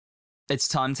It's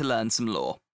time to learn some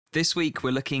lore. This week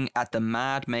we're looking at the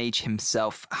Mad Mage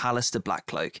himself, Halaster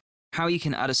Blackcloak, how you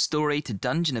can add a story to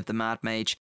Dungeon of the Mad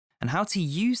Mage, and how to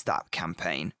use that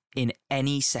campaign in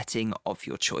any setting of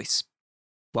your choice.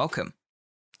 Welcome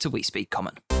to We Speak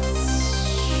Common.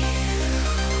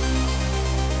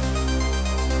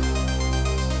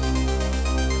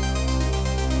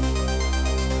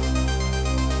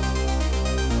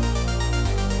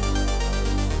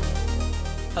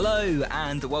 Hello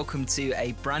and welcome to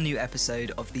a brand new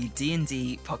episode of the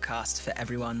D&D podcast for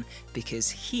everyone, because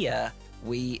here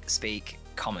we speak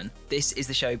common. This is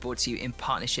the show brought to you in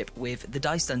partnership with The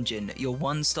Dice Dungeon, your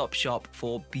one-stop shop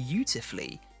for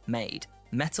beautifully made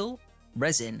metal,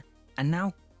 resin, and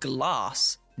now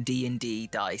glass D&D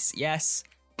dice. Yes,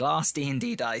 glass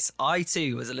D&D dice. I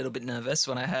too was a little bit nervous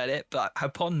when I heard it, but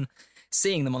upon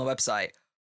seeing them on the website,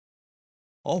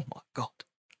 oh my god,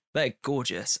 they're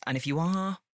gorgeous. And if you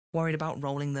are worried about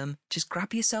rolling them, just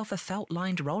grab yourself a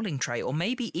felt-lined rolling tray, or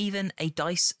maybe even a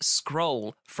dice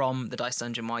scroll from the Dice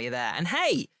Dungeon while you're there. And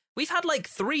hey, we've had like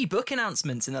 3 book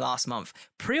announcements in the last month.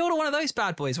 Pre-order one of those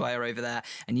bad boys while you're over there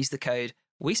and use the code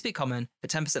WeSpeakCommon for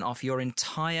 10% off your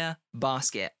entire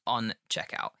basket on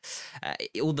checkout.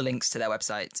 All the links to their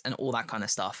website and all that kind of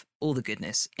stuff, all the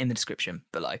goodness in the description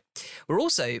below. We're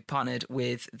also partnered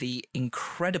with the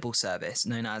incredible service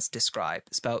known as Describe,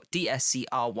 spelled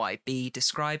D-S-C-R-Y-B.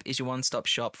 Describe is your one-stop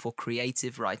shop for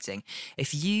creative writing.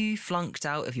 If you flunked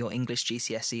out of your English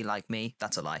GCSE like me,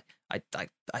 that's a lie. I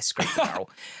scraped the barrel.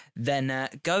 Then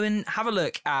go and have a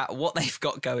look at what they've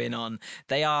got going on.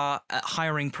 They are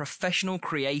hiring professional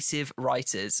creative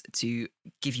writers to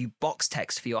give you box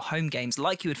text for your home games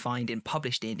like you would find in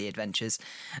published D&D adventures.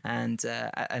 And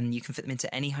you can fit them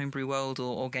into any homebrew world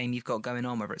or game you've got going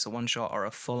on, whether it's a one-shot or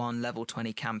a full-on level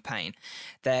 20 campaign.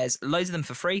 There's loads of them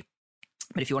for free.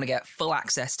 But if you want to get full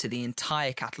access to the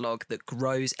entire catalogue that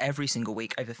grows every single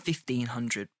week, over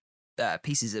 1,500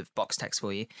 pieces of box text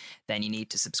for you, then you need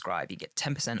to subscribe. You get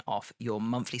 10% off your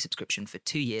monthly subscription for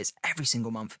 2 years every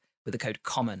single month with the code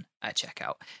COMMON at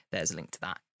checkout. There's a link to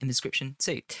that in the description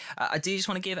too. I do just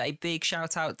want to give a big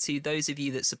shout out to those of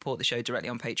you that support the show directly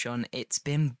on Patreon. It's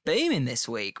been booming this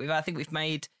week. I think we've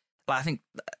made a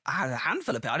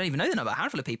handful of people, I don't even know the number, a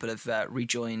handful of people have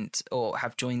rejoined or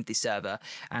have joined the server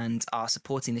and are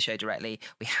supporting the show directly.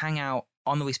 We hang out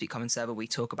on the We Speak Common server. We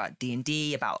talk about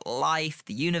D&D, about life,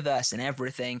 the universe and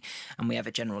everything, and we have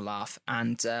a general laugh.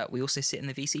 And we also sit in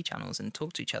the VC channels and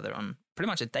talk to each other on pretty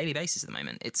much a daily basis at the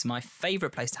moment. It's my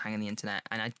favourite place to hang on the internet,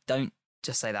 and I don't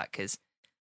just say that because,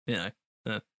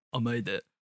 I made it.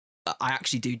 I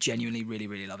actually do genuinely really,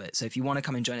 really love it. So if you want to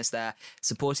come and join us there,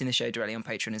 supporting the show directly on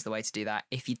Patreon is the way to do that.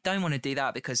 If you don't want to do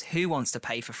that, because who wants to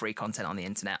pay for free content on the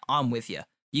internet? I'm with you.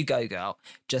 You go, girl.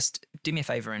 Just do me a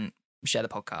favour and share the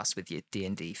podcast with your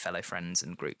D&D fellow friends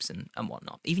and groups and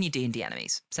whatnot. Even your D&D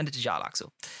enemies. Send it to Jarl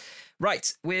Axel.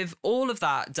 Right, with all of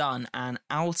that done and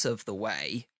out of the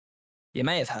way, you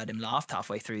may have heard him laugh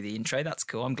halfway through the intro. That's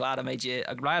cool. I'm glad I made you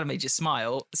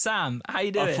smile. Sam, how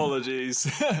you doing? Apologies.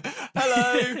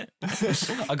 Hello.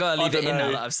 I gotta leave it in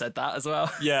now that I've said that as well.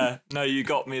 Yeah, no, you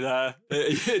got me there.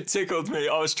 It tickled me.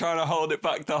 I was trying to hold it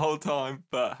back the whole time,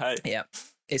 but hey. Yeah,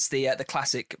 it's the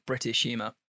classic British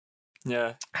humour.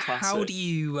 Yeah. Classic. How do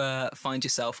you find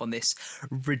yourself on this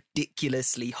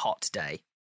ridiculously hot day?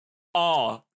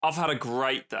 Oh, I've had a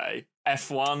great day.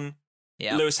 F1.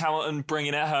 Yeah. Lewis Hamilton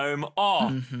bringing it home. Oh,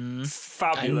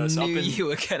 fabulous. I knew you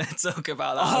were going to talk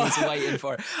about that. I was waiting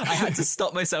for it. I had to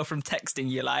stop myself from texting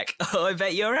you like, oh, I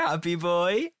bet you're happy,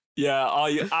 boy. Yeah,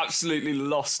 I absolutely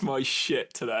lost my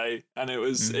shit today. And it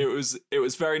was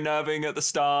very nerving at the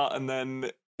start, and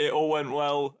then it all went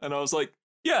well. And I was like,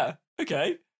 yeah,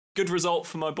 okay. Good result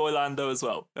for my boy Lando as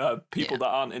well. People that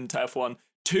aren't into F1.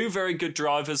 2 very good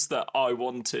drivers that I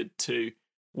wanted to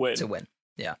win.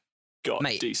 Yeah. Got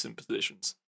decent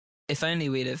positions. If only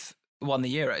we'd have won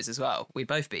the Euros as well, we'd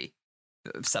both be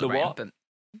celebrating. The what?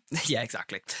 But yeah,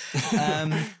 exactly.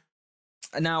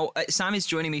 Now, Sam is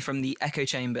joining me from the echo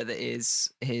chamber that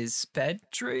is his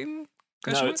bedroom.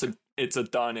 No, it's a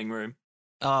dining room.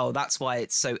 Oh, that's why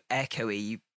it's so echoey,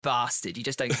 you bastard. You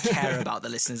just don't care about the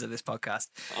listeners of this podcast.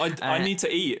 I need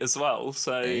to eat as well,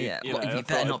 so yeah. You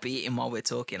better not be eating while we're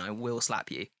talking. I will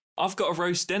slap you. I've got a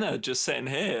roast dinner just sitting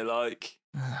here, like.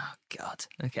 Oh God.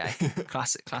 Okay.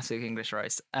 classic English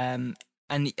roast. And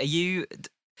are you at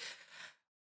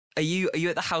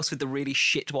the house with the really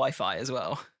shit Wi-Fi as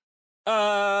well?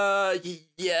 Yeah.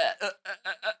 Yeah.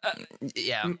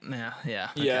 Okay.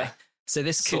 Yeah. So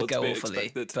this could go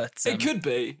awfully, but it could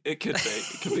be. It could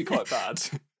be quite bad.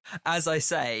 As I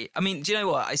say, I mean, do you know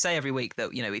what I say every week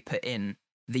that we put in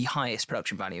the highest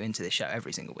production value into this show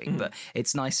every single week. But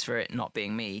it's nice for it not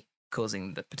being me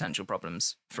causing the potential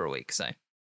problems for a week. So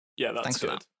yeah, that's thanks good.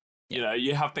 for that. Yeah. You know,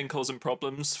 you have been causing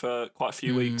problems for quite a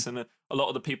few weeks, and a lot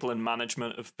of the people in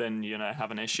management have been, you know,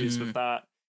 having issues with that.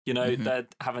 You know, they're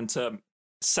having to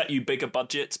set you bigger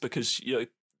budgets because, you know,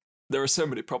 there are so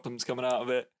many problems coming out of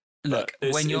it. Look,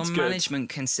 when your management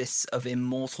consists of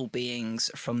immortal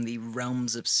beings from the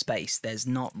realms of space, there's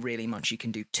not really much you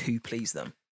can do to please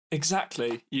them.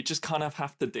 Exactly. You just kind of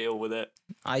have to deal with it.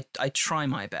 I try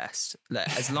my best. Look,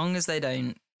 as long as they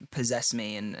don't possess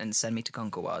me and send me to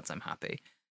conquer worlds, I'm happy.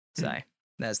 So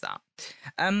there's that.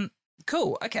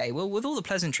 Cool. Okay. Well, with all the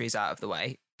pleasantries out of the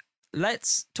way,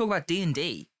 let's talk about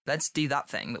D&D. Let's do that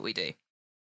thing that we do.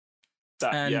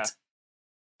 Yeah.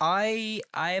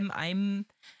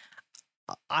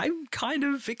 I'm kind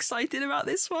of excited about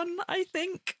this one. I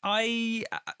think I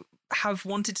have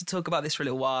wanted to talk about this for a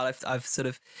little while. I've sort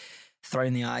of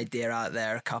thrown the idea out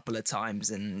there a couple of times,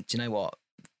 and do you know what?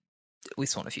 We've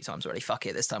sworn a few times already. Fuck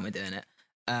it, this time we're doing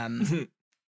it.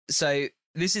 So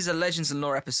this is a Legends and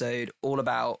Lore episode all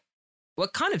about, well,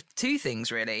 kind of two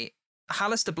things really: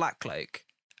 Halaster Blackcloak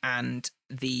and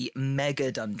the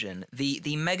mega dungeon,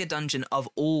 the mega dungeon of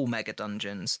all mega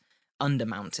dungeons,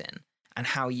 Undermountain, and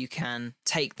how you can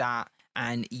take that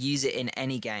and use it in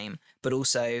any game, but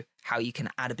also how you can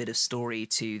add a bit of story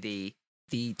to the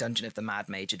Dungeon of the Mad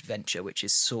Mage adventure, which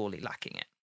is sorely lacking it.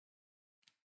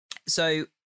 So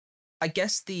I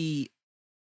guess the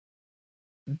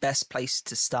best place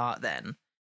to start then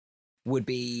would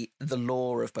be the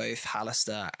lore of both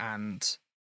Halaster and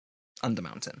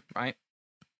Undermountain, right?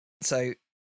 So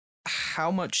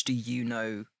how much do you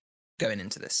know going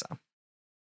into this,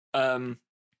 Sam?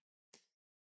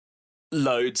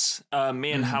 Loads.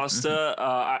 Me and Halaster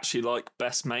are actually like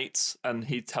best mates, and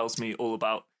he tells me all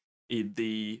about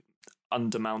the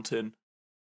Undermountain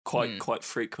quite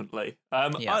frequently.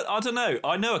 I don't know.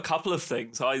 I know a couple of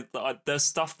things. There's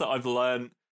stuff that I've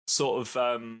learned sort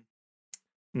of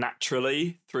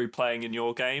naturally through playing in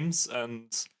your games,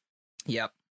 and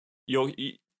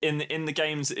in the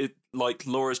games, it like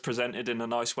lore is presented in a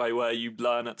nice way where you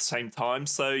learn at the same time.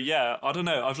 So yeah, I don't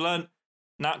know. I've learned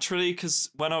naturally because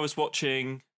when I used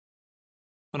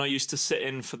to sit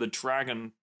in for the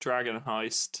dragon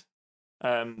heist,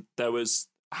 there was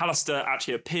Halaster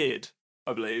actually appeared,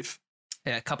 I believe.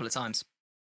 Yeah, a couple of times.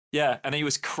 Yeah, and he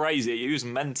was crazy. He was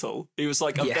mental. He was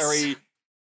like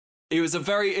he was a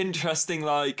very interesting,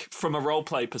 like from a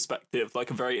roleplay perspective,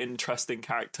 like a very interesting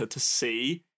character to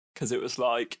see, because it was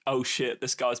like, oh shit,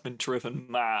 this guy's been driven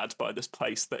mad by this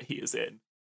place that he is in.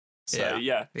 So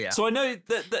yeah. So I know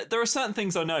that there are certain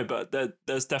things I know, but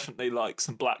there's definitely like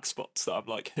some black spots that I'm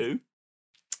like, who?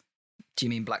 Do you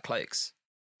mean black cloaks?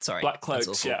 Sorry,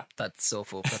 Blackcloaks, yeah. That's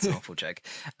awful. That's an awful joke.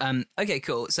 Okay,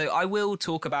 cool. So I will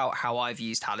talk about how I've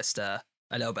used Halaster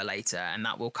a little bit later, and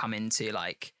that will come into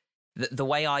like the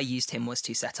way I used him was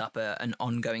to set up an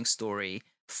ongoing story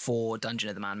for Dungeon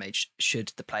of the Man Mage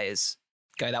should the players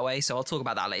go that way. So I'll talk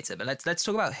about that later. But let's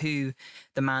talk about who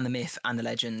the man, the myth, and the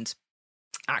legend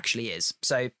actually is.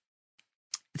 So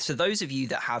those of you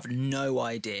that have no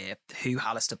idea who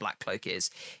Halaster Blackcloak is,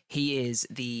 he is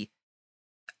the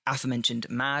aforementioned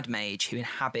Mad Mage who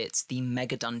inhabits the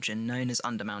mega dungeon known as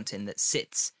Undermountain that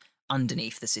sits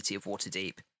underneath the city of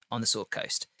Waterdeep on the Sword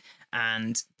Coast.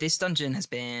 And this dungeon has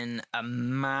been a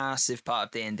massive part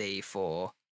of D&D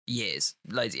for years.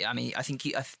 Loads. I mean, I think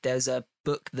there's a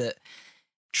book that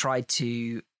tried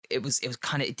to.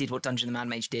 It did what Dungeon of the Man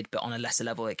Mage did, but on a lesser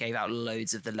level. It gave out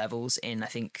loads of the levels in, I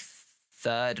think,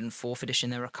 3rd and 4th edition.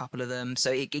 There were a couple of them.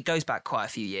 So it goes back quite a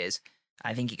few years.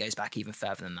 I think it goes back even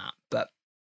further than that. But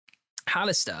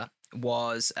Halaster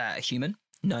was a human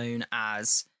known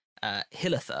as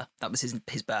Halaster. That was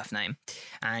his birth name.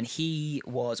 And he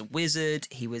was a wizard.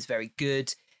 He was very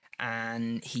good.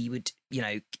 And he would,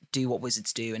 do what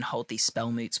wizards do and hold these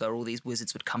spell moots where all these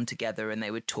wizards would come together and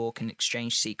they would talk and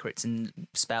exchange secrets and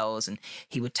spells. And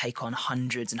he would take on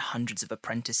hundreds and hundreds of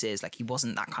apprentices. Like, he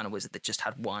wasn't that kind of wizard that just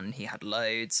had one. He had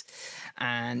loads.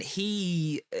 And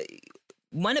he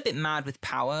went a bit mad with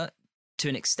power to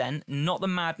an extent. Not the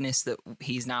madness that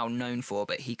he's now known for,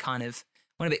 but he kind of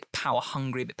went a bit power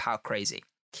hungry, a bit power crazy.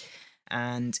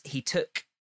 And he took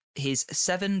his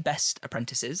 7 best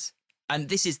apprentices. And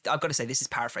I've got to say, this is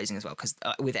paraphrasing as well, because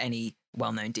with any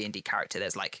well-known D&D character,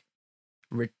 there's like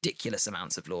ridiculous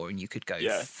amounts of lore, and you could go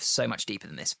so much deeper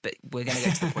than this. But we're going to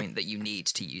get to the point that you need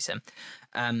to use him.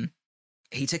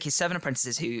 He took his 7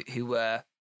 apprentices, who were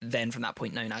then from that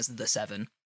point known as the 7,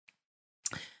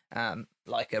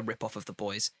 like a rip-off of the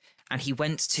boys, and he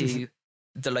went to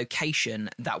the location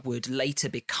that would later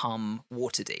become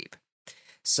Waterdeep.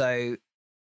 So,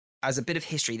 as a bit of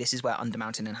history, this is where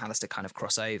Undermountain and Halaster kind of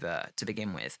cross over to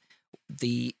begin with.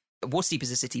 The Waterdeep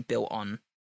is a city built on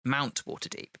Mount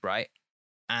Waterdeep, right?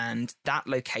 And that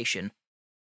location,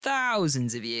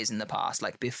 thousands of years in the past,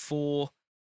 like before,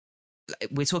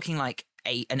 we're talking like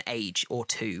an age or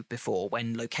two before,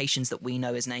 when locations that we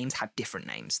know as names had different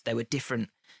names. There were different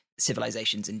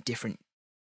civilizations and different,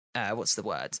 what's the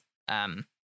word?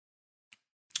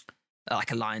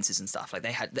 Like alliances and stuff. Like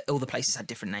all the places had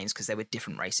different names because there were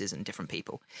different races and different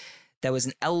people. There was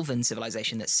an elven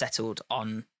civilization that settled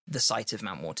on the site of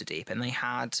Mount Waterdeep, and they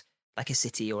had like a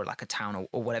city or like a town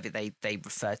or whatever they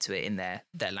referred to it in their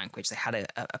language. They had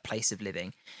a place of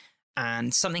living,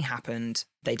 and something happened.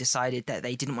 They decided that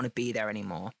they didn't want to be there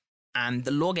anymore, and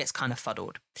the lore gets kind of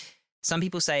fuddled. Some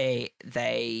people say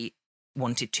they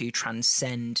wanted to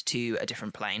transcend to a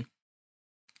different plane.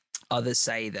 Others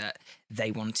say that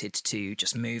they wanted to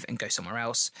just move and go somewhere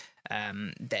else.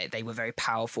 They were very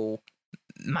powerful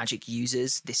magic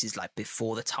users. This is like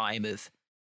before the time of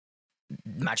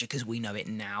magic as we know it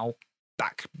now,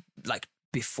 back like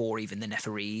before even the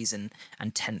Neferese and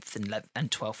 10th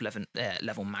and 12th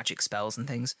level magic spells and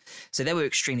things. So they were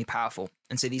extremely powerful.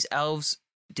 And so these elves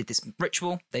did this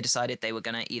ritual. They decided they were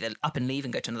going to either up and leave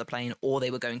and go to another plane, or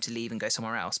they were going to leave and go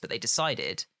somewhere else. But they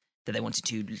decided that they wanted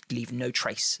to leave no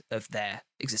trace of their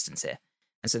existence here.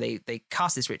 And so they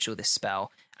cast this ritual, this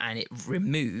spell, and it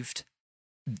removed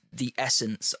the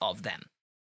essence of them.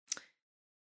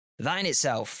 That in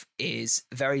itself is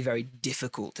very, very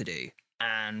difficult to do,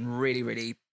 and really,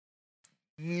 really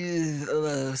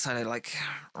sort of like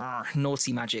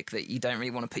naughty magic that you don't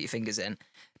really want to put your fingers in.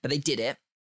 But they did it.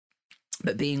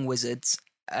 But being wizards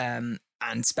and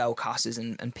spellcasters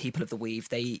and people of the Weave,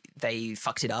 they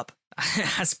fucked it up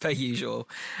as per usual,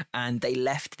 and they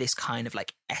left this kind of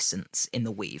like essence in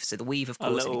the Weave. So the Weave, of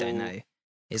course, if you don't know,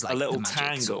 is like a little the magic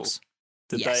tangle. source.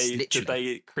 Did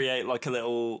they create like a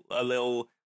little?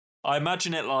 I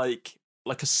imagine it like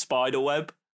a spider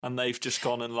web, and they've just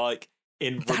gone and like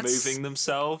removing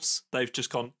themselves, they've just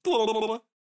gone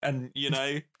and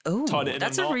tied it in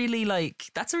that's a knot.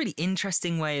 That's a really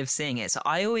interesting way of seeing it. So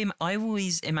I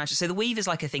always imagine, so the Weave is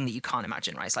like a thing that you can't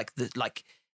imagine, right? It's like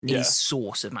is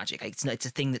source of magic. It's a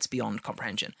thing that's beyond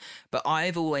comprehension. But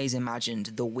I've always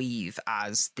imagined the Weave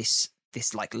as this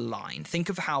like line. Think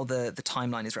of how the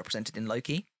timeline is represented in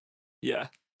Loki. Yeah.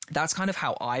 That's kind of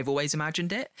how I've always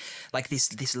imagined it. Like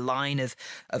this line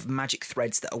of magic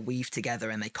threads that are weaved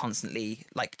together, and they constantly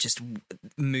like just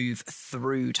move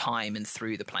through time and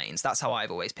through the planes. That's how I've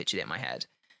always pictured it in my head.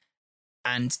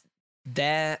 And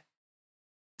their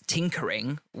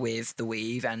tinkering with the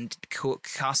Weave and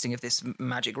casting of this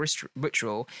magic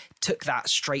ritual took that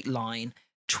straight line,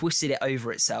 twisted it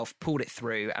over itself, pulled it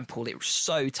through, and pulled it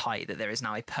so tight that there is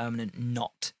now a permanent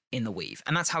knot in the Weave.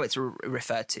 And that's how it's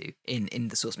referred to in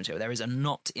the source material. There is a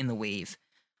knot in the Weave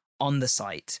on the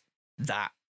site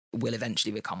that will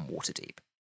eventually become Waterdeep.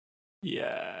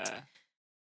 Yeah.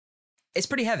 It's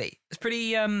pretty heavy. It's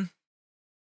pretty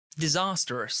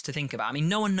disastrous to think about. I mean,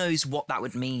 no one knows what that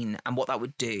would mean and what that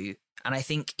would do. And I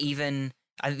think the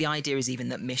idea is even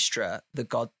that Mystra, the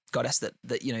goddess that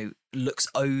looks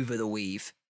over the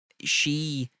Weave,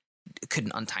 she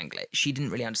couldn't untangle it. She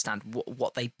didn't really understand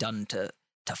what they'd done to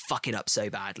fuck it up so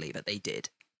badly, but they did.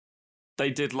 They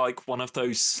did like one of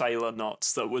those sailor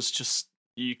knots that was just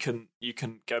you can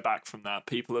go back from that.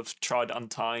 People have tried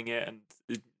untying it, and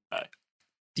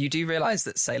You do realise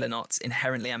that sailor knots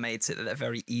inherently are made so that they're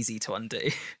very easy to undo.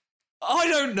 I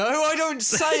don't know. I don't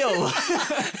sail.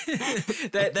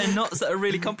 they're knots that are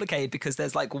really complicated because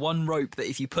there's like one rope that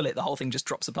if you pull it, the whole thing just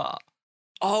drops apart.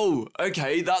 Oh,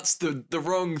 okay. That's the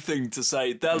wrong thing to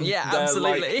say. They're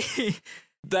absolutely.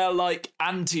 They're like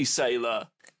anti-sailor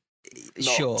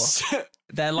knots. Sure.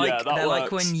 They're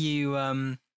like works.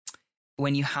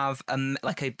 when you have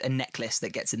like a necklace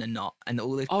that gets in a knot and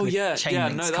all the chain links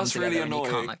come that's really together annoying.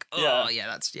 And you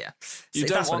can't You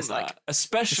so don't want that, like.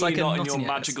 especially like not in your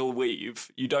magical weave.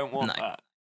 You don't want that.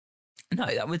 No,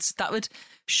 that would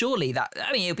surely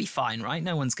it'll be fine, right?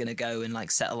 No one's gonna go and like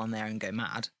settle on there and go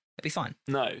mad. It'll be fine.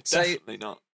 No, definitely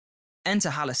not. Enter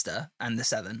Halaster and the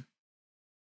Seven.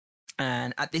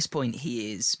 And at this point,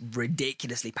 he is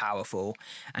ridiculously powerful,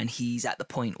 and he's at the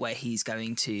point where he's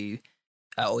going to,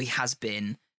 or he has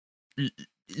been,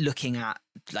 looking at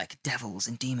like devils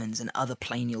and demons and other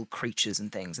planial creatures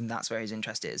and things, and that's where his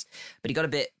interest is. But he got a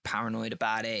bit paranoid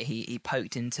about it. He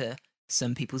poked into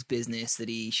some people's business that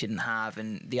he shouldn't have,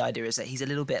 and the idea is that he's a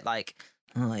little bit like,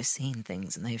 oh, I've seen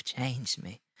things and they've changed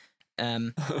me.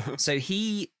 So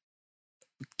he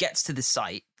gets to the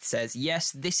site, says,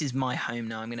 yes, this is my home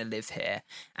now, I'm going to live here.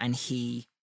 And he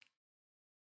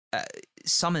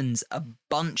summons a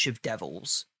bunch of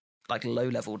devils, like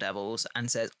low-level devils, and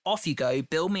says, off you go,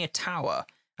 build me a tower.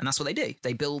 And that's what they do.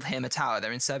 They build him a tower.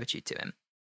 They're in servitude to him.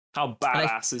 How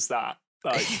badass is that?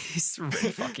 Like, it's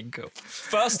really fucking cool.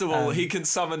 First of all, he can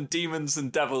summon demons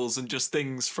and devils and just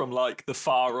things from like the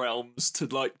far realms to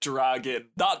like drag in.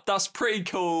 That's pretty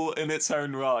cool in its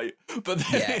own right. But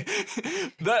then,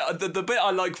 the bit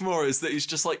I like more is that he's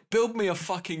just like, build me a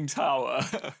fucking tower.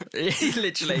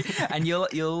 Literally. And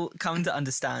you'll come to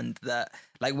understand that,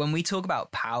 like, when we talk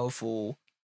about powerful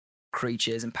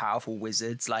creatures and powerful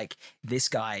wizards, like, this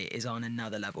guy is on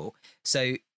another level.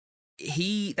 So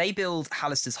they build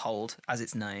Halaster's Hold, as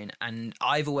it's known, and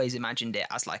I've always imagined it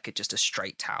as like just a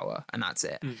straight tower, and that's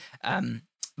it.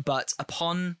 But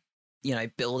upon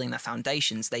building their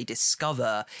foundations, they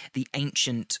discover the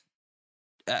ancient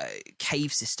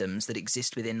cave systems that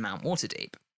exist within Mount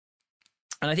Waterdeep.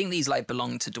 And I think these like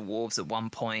belonged to dwarves at one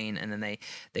point, and then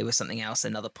they were something else at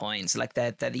another point. So like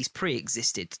they're these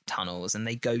pre-existed tunnels, and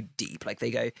they go deep. Like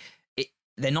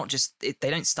they're not just, they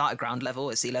don't start at ground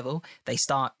level, at sea level. They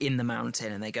start in the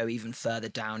mountain and they go even further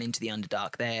down into the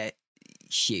Underdark. They're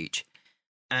huge.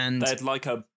 And they had like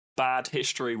a bad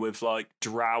history with like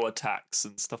drow attacks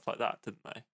and stuff like that, didn't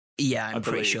they? Yeah, I'm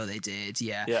pretty sure they did.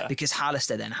 Yeah. Because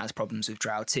Halaster then has problems with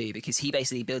drow too, because he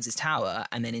basically builds his tower,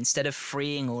 and then instead of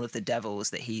freeing all of the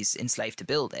devils that he's enslaved to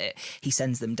build it, he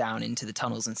sends them down into the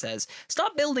tunnels and says,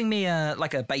 start building me a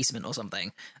basement or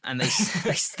something. And they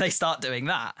they start doing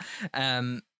that.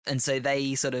 And so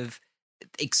they sort of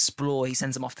explore. He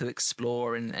sends them off to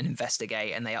explore and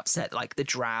investigate, and they upset like the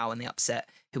drow, and they upset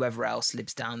whoever else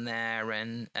lives down there,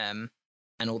 and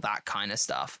all that kind of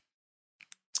stuff.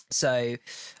 So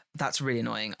that's really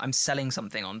annoying. I'm selling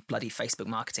something on bloody Facebook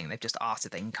marketing. They've just asked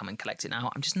if they can come and collect it now.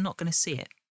 I'm just not going to see it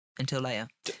until later.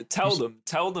 Tell them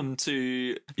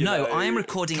to. I am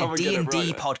recording a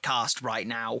D&D podcast right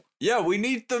now. Yeah, we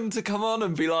need them to come on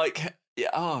and be like,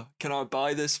 can I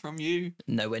buy this from you?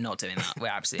 No, we're not doing that. We're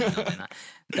absolutely not doing that.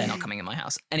 They're not coming in my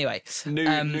house. Anyway.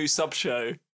 New sub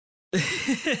show.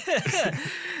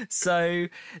 So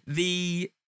this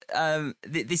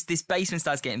basement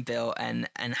starts getting built, and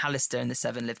Halaster and the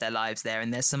Seven live their lives there,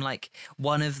 and there's some like,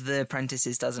 one of the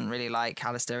apprentices doesn't really like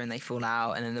Halaster and they fall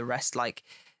out, and then the rest like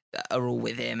are all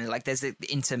with him, and like there's the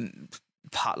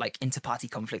inter-party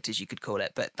conflict, as you could call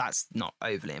it, but that's not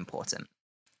overly important.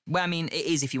 Well, I mean, it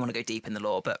is if you want to go deep in the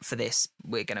lore, but for this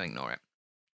we're going to ignore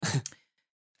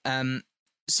it.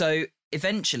 So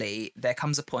eventually there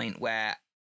comes a point where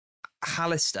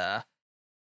Halaster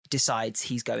decides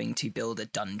he's going to build a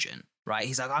dungeon, right?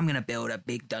 He's like, I'm going to build a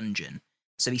big dungeon.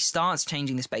 So he starts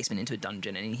changing this basement into a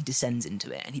dungeon, and he descends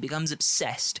into it, and he becomes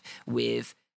obsessed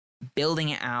with building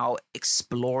it out,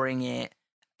 exploring it,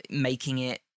 making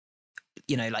it,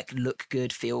 like look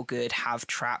good, feel good, have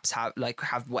traps, have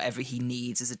whatever he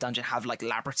needs as a dungeon, have like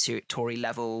laboratory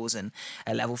levels, and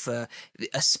a level for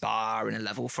a spa, and a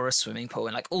level for a swimming pool,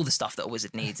 and like all the stuff that a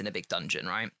wizard needs in a big dungeon,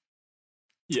 right?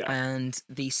 Yeah. And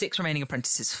the 6 remaining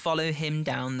apprentices follow him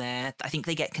down there. I think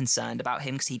they get concerned about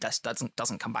him because he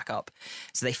doesn't come back up.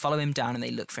 So they follow him down and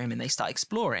they look for him and they start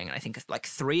exploring. And I think like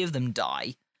 3 of them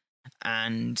die,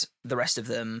 and the rest of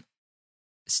them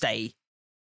stay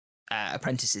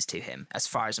apprentices to him, as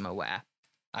far as I'm aware.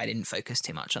 I didn't focus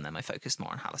too much on them. I focused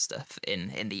more on Halaster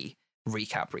in the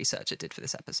recap research I did for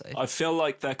this episode. I feel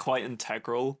like they're quite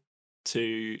integral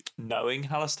to knowing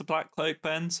Halaster Blackcloak,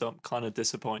 Ben, so I'm kind of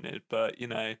disappointed, but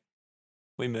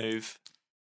we move.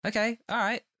 Okay, all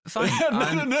right, fine.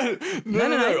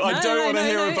 No, I don't want to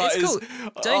hear about his.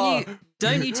 Cool.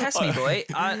 Don't you test me, boy.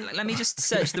 Let me just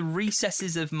search the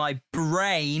recesses of my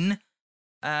brain.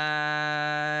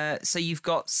 So you've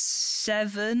got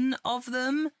 7 of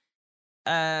them.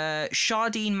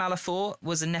 Shardine Malafort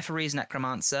was a Nephari's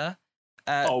necromancer.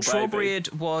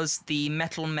 Trobriad was the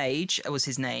metal mage, was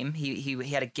his name. He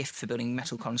had a gift for building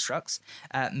metal constructs.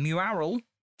 Mural,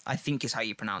 I think is how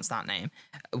you pronounce that name,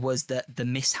 was the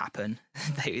Mishappen.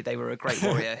 They were a great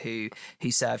warrior who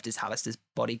served as Halaster's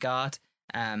bodyguard,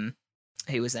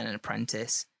 who was then an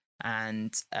apprentice,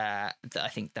 and I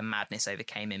think the madness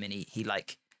overcame him, and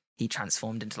he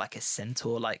transformed into like a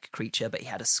centaur-like creature, but he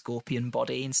had a scorpion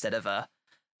body instead of a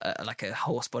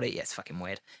horse body. Yeah, it's fucking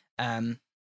weird.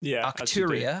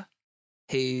 Arcturia,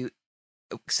 who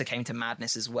succumbed to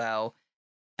madness as well.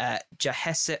 I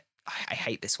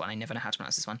hate this one. I never know how to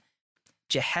pronounce this one.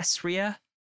 Jehesria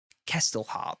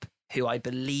Kestelharp, who I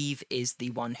believe is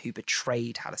the one who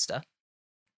betrayed Halaster.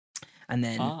 And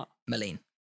then Malene,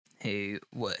 who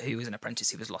was an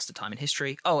apprentice who was lost to time in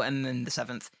history. Oh, and then the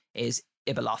 7th is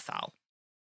Ibalathal.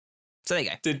 So there you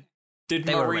go. Did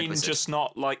They were a Marine requisite. just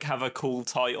not like have a cool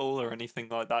title or anything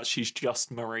like that? She's just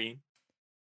Marine.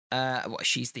 Well,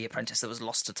 she's the apprentice that was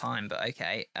lost to time, but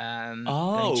okay. Let me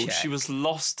Oh, check. she was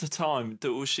lost to time.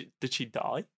 Did she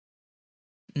die?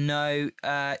 No,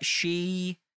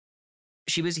 she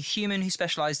was a human who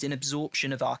specialized in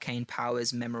absorption of arcane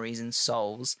powers, memories, and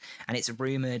souls, and it's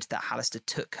rumored that Halaster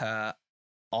took her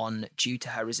on due to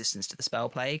her resistance to the spell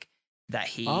plague that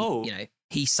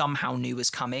he somehow knew was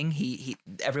coming.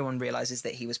 Everyone realizes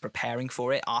that he was preparing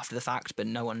for it after the fact, but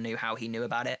no one knew how he knew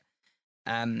about it.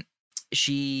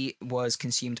 She was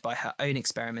consumed by her own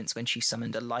experiments when she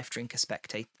summoned a life drinker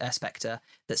spectre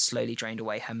that slowly drained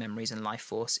away her memories and life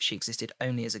force. She existed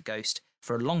only as a ghost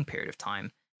for a long period of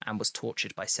time and was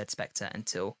tortured by said spectre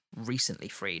until recently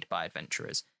freed by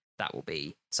adventurers. That will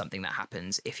be something that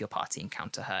happens if your party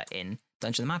encounter her in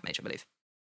Dungeon of the Mad Mage, I believe.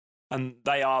 And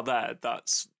they are there.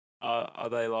 That's are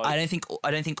they like? I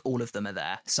don't think all of them are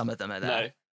there. Some of them are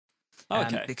there. No.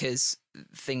 Okay. Because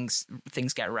things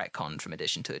get retconned from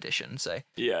edition to edition. So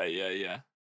Yeah.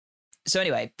 So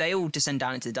anyway, they all descend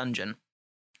down into the dungeon,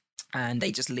 and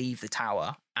they just leave the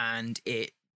tower, and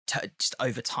it just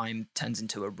over time turns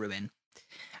into a ruin.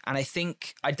 And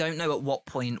I don't know at what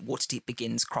point Waterdeep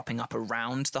begins cropping up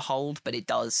around the hold, but it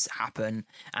does happen.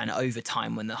 And over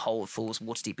time, when the hold falls,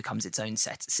 Waterdeep becomes its own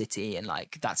city, and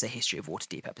like that's a History of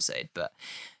Waterdeep episode. But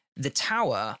the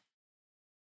tower,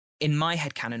 in my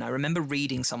headcanon, I remember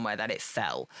reading somewhere that it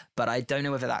fell, but I don't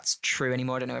know whether that's true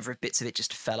anymore. I don't know whether bits of it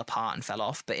just fell apart and fell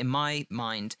off. But in my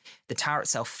mind, the tower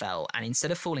itself fell, and instead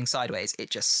of falling sideways,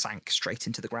 it just sank straight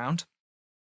into the ground.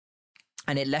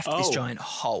 And it left this giant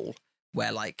hole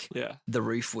where the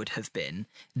roof would have been,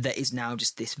 that is now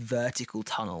just this vertical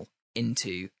tunnel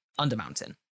into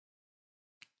Undermountain.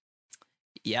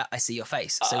 Yeah, I see your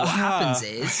face. So what happens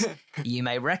is you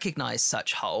may recognize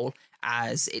such hole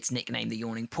as its nickname, the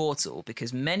Yawning Portal,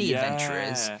 because many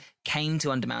adventurers came to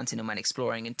Undermountain and went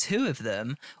exploring, and two of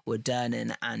them were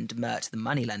Durnan and Mert the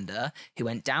Moneylender, who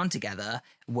went down together,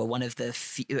 were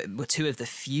two of the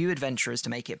few adventurers to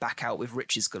make it back out with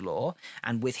riches galore,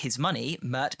 and with his money,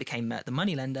 Mert became Mert the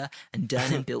Moneylender, and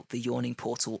Durnan built the Yawning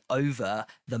Portal over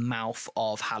the mouth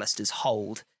of Halaster's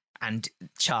hold, and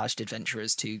charged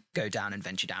adventurers to go down and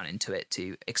venture down into it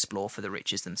to explore for the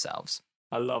riches themselves.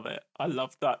 I love it. I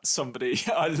love that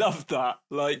I love that.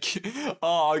 Like,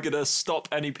 I'm going to stop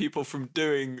any people from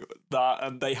doing that,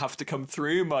 and they have to come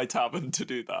through my tavern to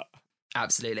do that.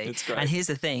 Absolutely. It's great. And here's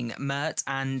the thing, Mert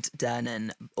and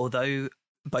Durnan, although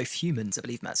both humans, I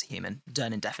believe Mert's a human,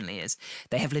 Durnan definitely is,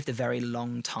 they have lived a very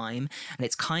long time, and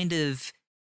it's kind of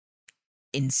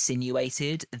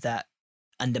insinuated that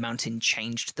Undermountain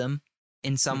changed them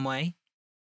in some way.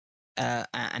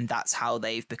 And that's how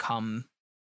they've become,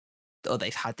 or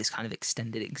they've had this kind of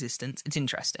extended existence. It's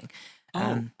interesting.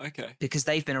 Okay. Because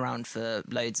they've been around for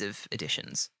loads of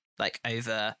editions.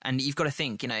 And you've got to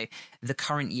think, the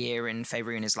current year in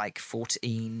Faerun is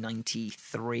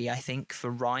 1493, I think,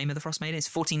 for Rime of the Frostmaiden.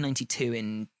 It's 1492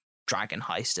 in Dragon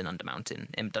Heist and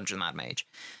Undermountain in Dungeon of the Mad Mage.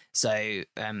 So,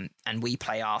 and we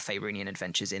play our Faerunian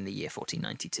adventures in the year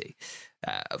 1492.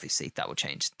 Obviously, that will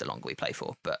change the longer we play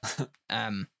for, but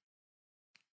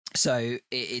so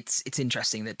it's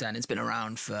interesting that Durnan's been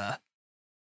around for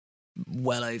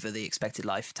well over the expected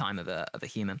lifetime of a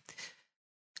human.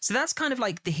 So that's kind of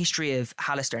like the history of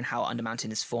Halaster and how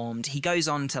Undermountain is formed. He goes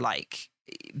on to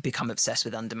become obsessed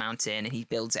with Undermountain, and he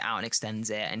builds it out and extends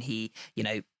it, and he,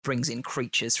 brings in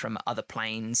creatures from other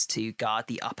planes to guard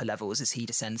the upper levels as he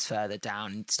descends further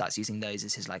down, and starts using those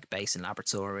as his base and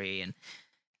laboratory. And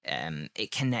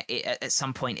at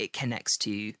some point it connects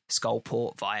to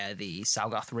Skullport via the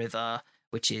Salgarth River,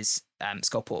 which is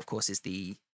Skullport, of course, is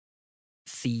the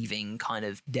thieving kind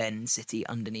of den city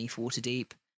underneath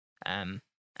Waterdeep. And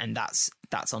that's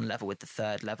on level with the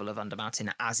third level of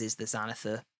Undermountain, as is the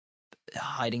Xanathar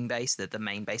hiding base, the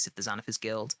main base of the Xanathars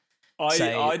Guild.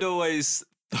 I'd always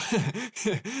this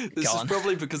is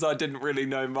probably because I didn't really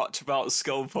know much about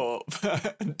Skullport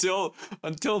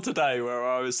until today, where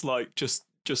I was just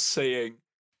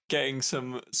getting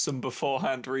some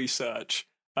beforehand research.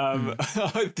 I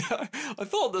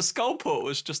thought the Skullport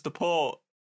was just a port.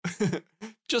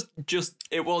 just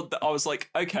it was. I was like,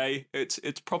 okay, it's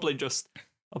probably just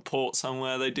a port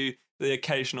somewhere. They do the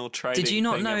occasional trading. Did you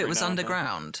not thing know every it was now and then.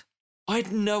 underground? I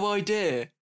had no idea,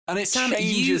 and it Sam,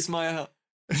 changes my.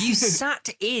 You sat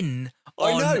in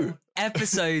on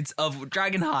episodes of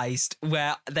Dragon Heist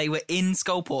where they were in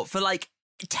Skullport for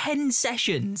 10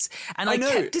 sessions, and I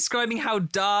kept describing how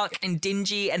dark and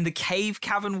dingy and the cave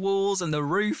cavern walls and the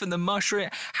roof and the mushroom.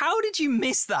 How did you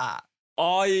miss that?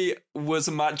 I was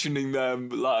imagining them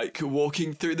like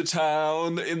walking through the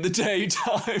town in the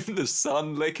daytime, the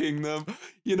sun licking them,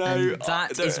 you know. And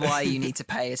that is why you need to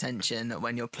pay attention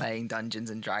when you're playing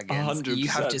Dungeons and Dragons. 100%. You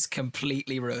have just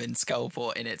completely ruined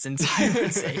Skullport in its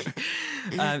entirety.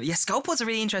 Skullport's a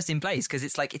really interesting place because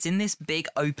it's in this big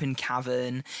open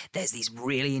cavern. There's these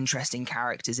really interesting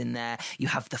characters in there. You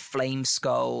have the flame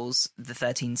skulls, the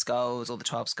 13 skulls or the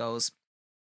 12 skulls,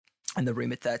 and the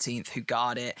Rumoured 13th who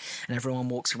guard it, and everyone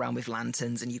walks around with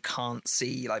lanterns and you can't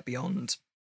see like beyond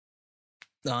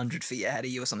 100 feet ahead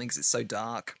of you or something because it's so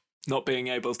dark. Not being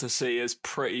able to see is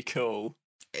pretty cool.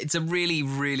 It's a really,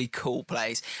 really cool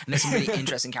place, and there's some really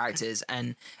interesting characters,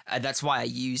 and that's why I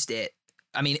used it.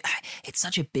 I mean, it's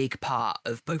such a big part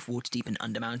of both Waterdeep and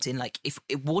Undermountain. Like, if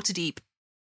Waterdeep,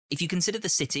 if you consider the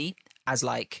city as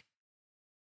like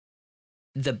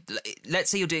let's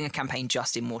say you're doing a campaign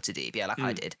just in Waterdeep,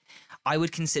 I did, I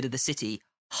would consider the city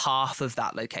half of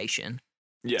that location.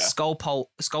 Yeah.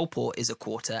 Skullport is a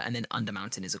quarter, and then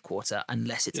Undermountain is a quarter,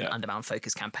 unless it's an Underbound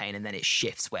focus campaign, and then it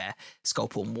shifts where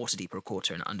Skullport and Waterdeep are a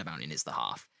quarter, and Undermountain is the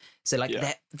half. So like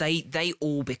they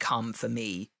all become for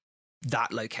me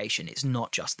that location. It's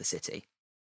not just the city.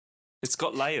 It's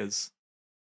got layers,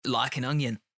 like an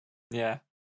onion. Yeah.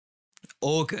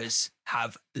 Augurs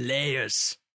have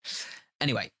layers.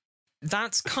 Anyway,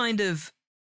 that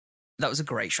was a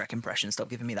great Shrek impression. Stop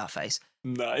giving me that face.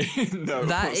 No.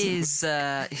 That is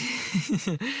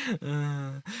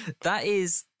that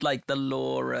is like the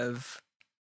lore of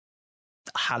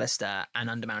Halaster and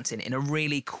Undermountain in a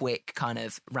really quick kind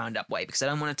of roundup way, because I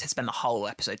don't want to spend the whole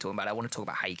episode talking about it. I want to talk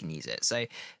about how you can use it. So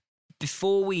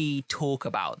before we talk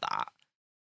about that,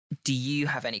 do you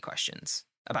have any questions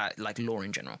about like lore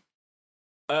in general?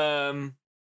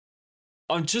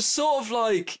 I'm just sort of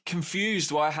like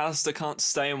confused why Halaster can't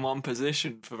stay in one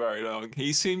position for very long.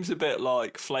 He seems a bit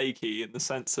like flaky in the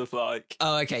sense of like.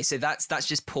 Oh, okay. So that's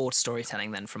just poor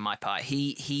storytelling then from my part.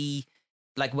 He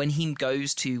like when he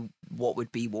goes to what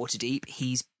would be Waterdeep,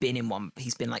 he's been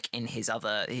like in his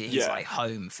like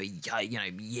home for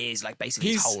years, like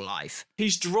basically his whole life.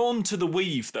 He's drawn to the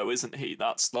weave though, isn't he?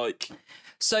 That's like.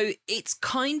 So it's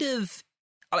kind of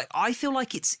like, I feel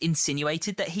like it's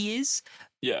insinuated that he is.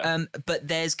 Yeah. But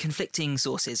there's conflicting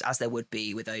sources, as there would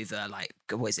be with over like,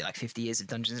 what is it, like 50 years of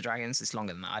Dungeons and Dragons? It's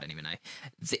longer than that. I don't even know.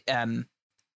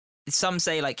 Some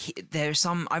say like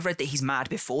I've read that he's mad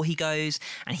before he goes,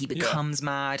 and he becomes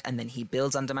mad, and then he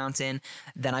builds Undermountain.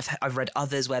 Then I've read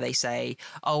others where they say,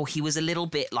 oh, he was a little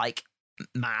bit like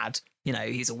mad. You know,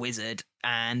 he's a wizard,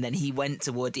 and then he went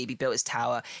to Waterdeep, he built his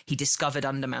tower, he discovered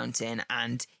Undermountain,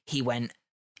 and he went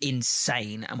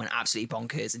insane and went absolutely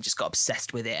bonkers and just got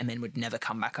obsessed with it, and then would never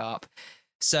come back up.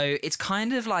 So it's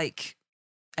kind of like,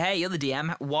 hey, you're the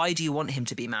DM, why do you want him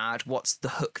to be mad? What's the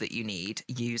hook that you need?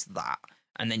 Use that,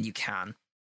 and then you can.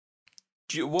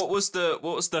 What was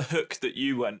the hook that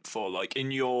you went for? Like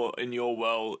in your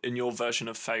world, in your version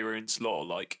of Faerun's lore,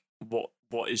 like what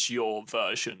is your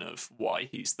version of why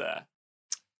he's there?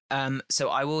 So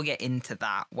I will get into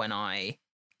that when I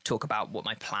talk about what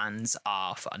my plans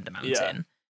are for Undermountain. Yeah.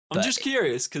 I'm just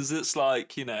curious because it's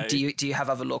like, you know. Do you have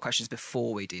other lore questions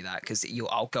before we do that? Because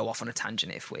I'll go off on a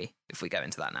tangent if we go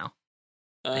into that now,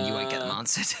 and you won't get them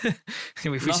answered.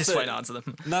 we just won't answer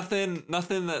them. Nothing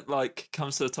that like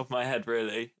comes to the top of my head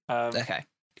really. Okay,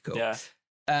 cool. Yeah.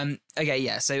 Okay,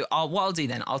 yeah. So what I'll do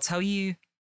then, I'll tell you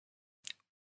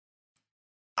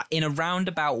in a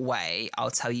roundabout way. I'll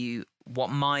tell you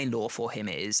what my lore for him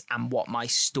is and what my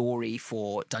story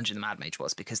for Dungeon the Mad Mage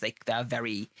was, because they are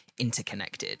very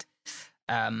interconnected.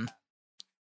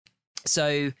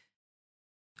 So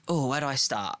where do I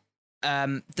start?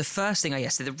 The first thing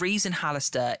so the reason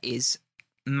Halaster is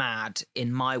mad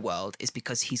in my world is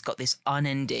because he's got this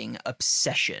unending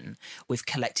obsession with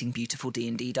collecting beautiful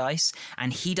D&D dice,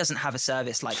 and he doesn't have a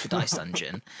service like the Dice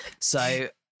Dungeon. So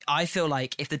I feel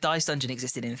like if the Dice Dungeon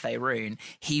existed in Faerun,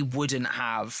 he wouldn't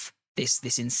have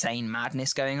this insane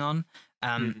madness going on.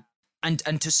 And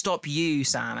to stop you,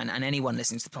 Sam, and anyone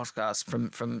listening to the podcast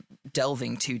from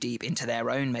delving too deep into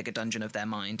their own mega dungeon of their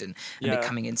mind and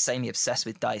becoming insanely obsessed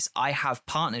with dice, I have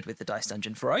partnered with the Dice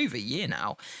Dungeon for over a year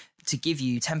now to give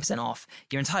you 10% off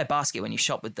your entire basket when you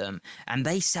shop with them. And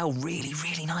they sell really,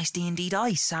 really nice D&D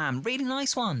dice, Sam. Really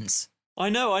nice ones. I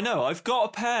know. I've got a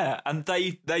pair, and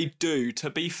they do. To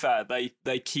be fair,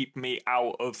 they keep me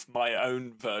out of my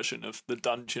own version of the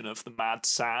Dungeon of the Mad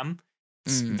Sam.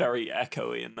 It's very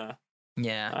echoey in there.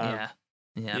 Yeah.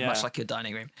 Much like your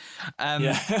dining room.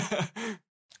 I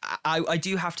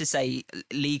do have to say,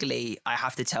 legally, I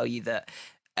have to tell you that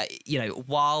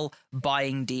while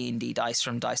buying D&D dice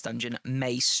from Dice Dungeon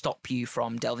may stop you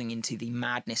from delving into the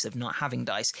madness of not having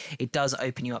dice, it does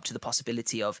open you up to the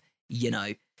possibility of,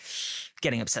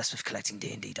 getting obsessed with collecting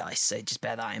D&D dice. So just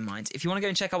bear that in mind. If you want to go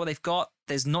and check out what they've got,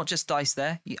 there's not just dice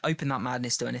there. You open that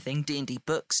madness to anything. D&D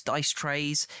books, dice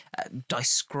trays, dice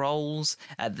scrolls,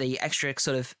 the extra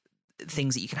sort of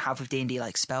things that you can have with D&D,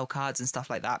 like spell cards and stuff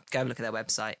like that. Go have a look at their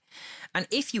website. And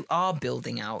if you are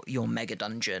building out your mega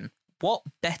dungeon, what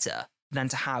better than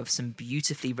to have some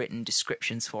beautifully written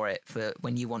descriptions for it for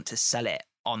when you want to sell it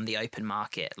on the open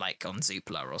market, like on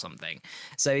Zoopla or something.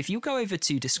 So if you go over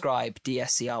to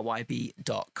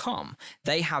describe.dscryb.com,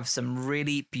 they have some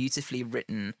really beautifully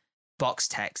written box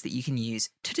text that you can use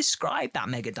to describe that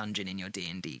mega dungeon in your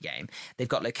D&D game. They've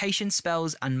got location,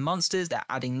 spells, and monsters. They're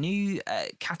adding new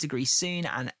categories soon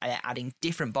and adding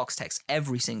different box text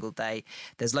every single day.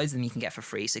 There's loads of them you can get for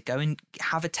free, so go and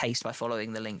have a taste by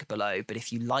following the link below. But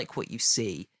if you like what you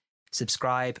see,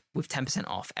 subscribe with 10%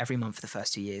 off every month for the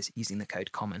first 2 years using the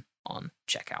code COMMON on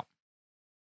checkout.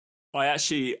 I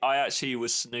actually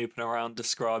was snooping around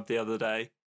Describe the other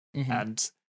day,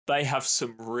 and they have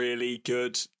some really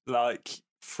good, like,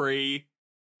 free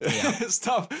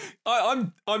stuff.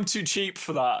 I'm too cheap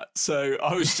for that, so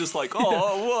I was just like,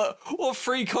 oh, what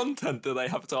free content do they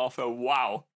have to offer?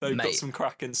 Wow, they've got some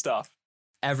cracking stuff.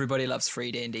 Everybody loves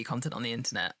free D&D content on the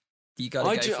internet. You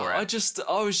gotta go for it.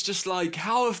 I was just like,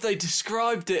 how have they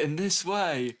described it in this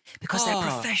way? Because they're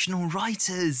professional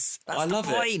writers. That's the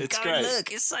point. It's go great.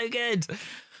 Look, it's so good.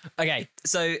 Okay,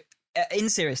 so in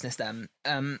seriousness then,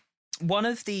 one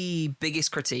of the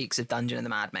biggest critiques of Dungeon and the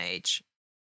Mad Mage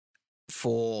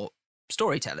for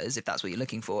storytellers, if that's what you're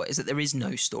looking for, is that there is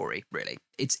no story, really.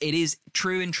 It is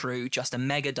true and true, just a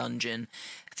mega dungeon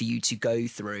for you to go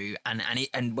through.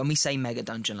 And when we say mega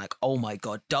dungeon, like, oh my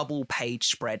god, double page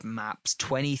spread maps,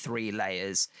 23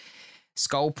 layers,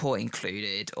 Skullport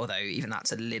included, although even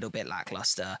that's a little bit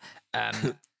lackluster.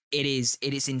 It is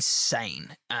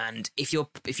insane. And if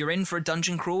you're in for a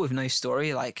dungeon crawl with no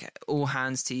story, like, all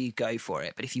hands to you, go for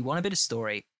it. But if you want a bit of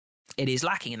story, it is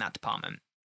lacking in that department.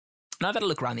 And I've had a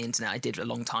look around the internet. I did a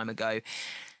long time ago,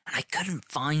 and I couldn't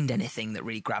find anything that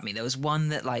really grabbed me. There was one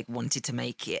that, like, wanted to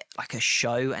make it like a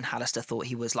show, and Halaster thought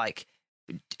he was like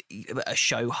a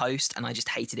show host, and I just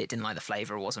hated it. Didn't like the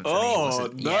flavor. It wasn't for me.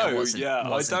 I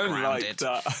don't grounded.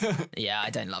 like that. Yeah,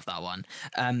 I don't love that one.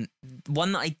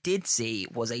 One that I did see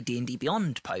was a D&D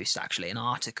Beyond post, actually, an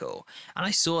article, and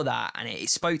I saw that, and it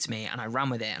spoke to me, and I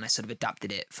ran with it, and I sort of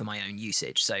adapted it for my own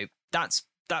usage. So that's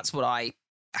what I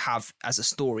have as a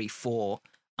story for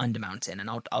Undermountain, and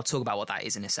I'll talk about what that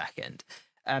is in a second.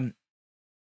 A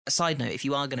side note, if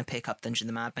you are going to pick up Dungeon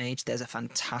the Mad Mage, there's a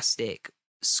fantastic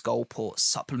Skullport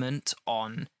supplement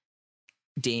on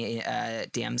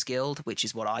DM's Guild, which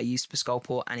is what I used for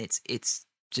Skullport, and it's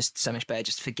just so much better.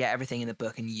 Just forget everything in the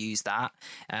book and use that.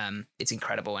 It's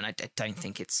incredible, and I don't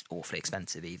think it's awfully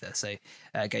expensive either, so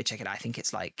go check it out. I think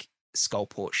it's like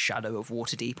Skullport Shadow of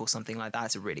Waterdeep or something like that.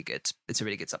 It's a really good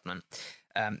supplement,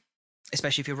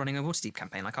 especially if you're running a Waterdeep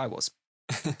campaign like I was.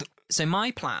 So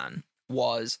my plan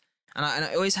was, and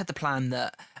I always had the plan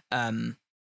that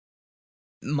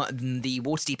the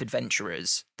Waterdeep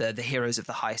adventurers, the heroes of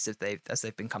the heist as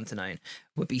they've become known,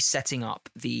 would be setting up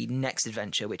the next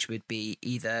adventure, which would be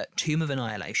either Tomb of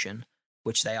Annihilation,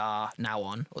 which they are now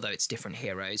on, although it's different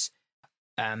heroes.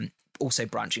 Also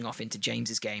branching off into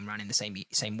James's game, ran in the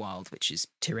same world, which is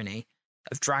Tyranny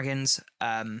of Dragons,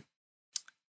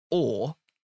 or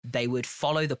they would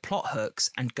follow the plot hooks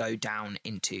and go down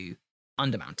into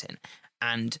Undermountain.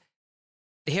 And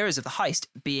the heroes of the heist,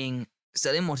 being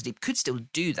still in Waterdeep, could still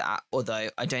do that, although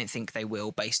I don't think they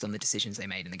will based on the decisions they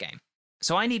made in the game.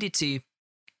 So I needed to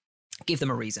give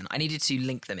them a reason. I needed to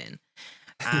link them in.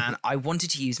 And I wanted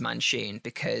to use Manshoon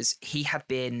because he had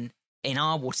been, in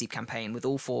our Waterdeep campaign with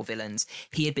all 4 villains,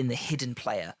 he had been the hidden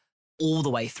player all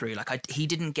the way through. Like, he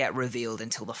didn't get revealed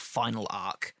until the final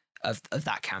arc of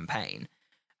that campaign.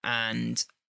 And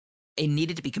it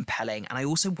needed to be compelling. And I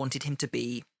also wanted him to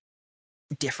be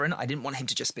different. I didn't want him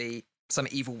to just be some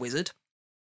evil wizard.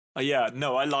 Yeah,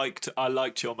 no, I liked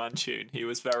your Manshoon. He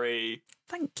was very,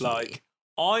 thank you. Like,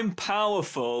 I'm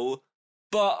powerful,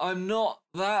 but I'm not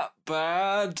that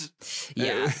bad.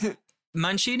 Yeah.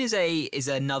 Manshoon is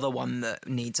another one that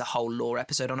needs a whole lore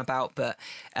episode on about, but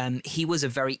he was a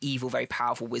very evil, very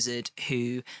powerful wizard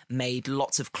who made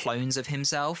lots of clones of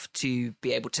himself to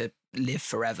be able to live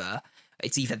forever.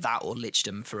 It's either that or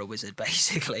lichdom for a wizard,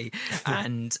 basically.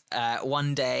 And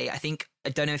one day, I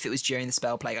don't know if it was during the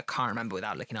spell plague, I can't remember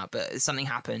without looking up, but something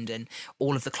happened and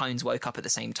all of the clones woke up at the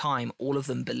same time, all of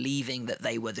them believing that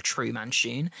they were the true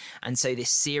Manshoon. And so this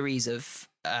series of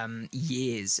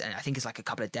years, and I think it's like a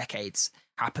couple of decades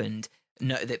happened,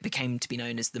 that became to be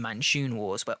known as the Manchun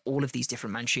Wars, where all of these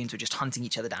different Manchuns were just hunting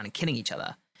each other down and killing each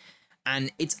other.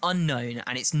 And it's unknown,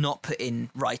 and it's not put in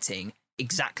writing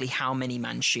exactly how many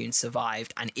Manchuns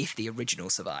survived and if the original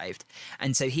survived.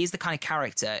 And so he's the kind of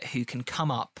character who can come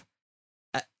up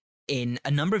in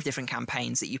a number of different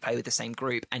campaigns that you play with the same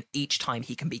group, and each time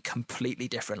he can be completely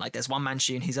different. Like, there's one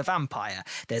Manchun who's a vampire,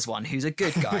 there's one who's a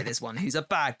good guy, there's one who's a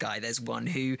bad guy, there's one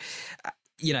who,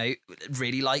 you know,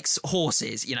 really likes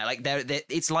horses, you know, like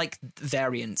it's like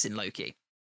variants in Loki.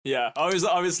 Yeah, I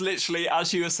was literally,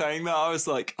 as you were saying that, I was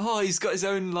like, oh, he's got his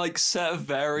own like set of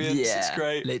variants. Yeah, it's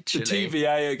great. Literally. The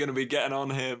TVA are going to be getting on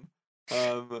him.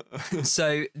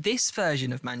 So this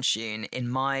version of Manchun in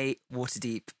my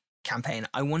Waterdeep campaign,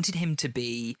 I wanted him to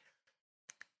be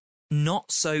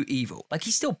not so evil. Like,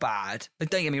 he's still bad.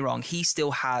 Like, don't get me wrong, he still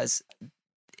has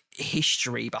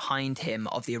history behind him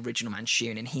of the original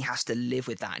Manchun, and he has to live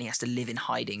with that, and he has to live in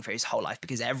hiding for his whole life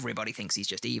because everybody thinks he's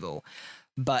just evil.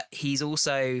 But he's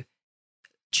also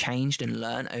changed and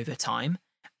learned over time.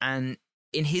 And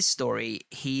in his story,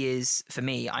 he is, for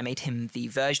me, I made him the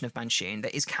version of Manchun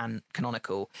that is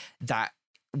canonical, that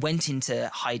went into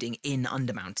hiding in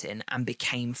Undermountain and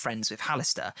became friends with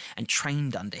Halaster and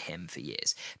trained under him for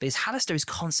years. Because Halaster is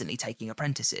constantly taking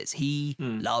apprentices. He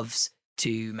loves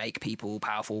to make people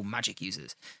powerful magic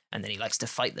users, and then he likes to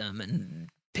fight them and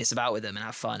piss about with them and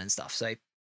have fun and stuff. So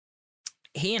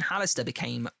he and Halaster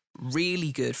became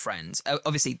really good friends.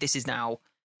 Obviously, this is now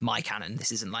my canon.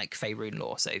 This isn't like Faerun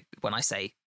lore. So when I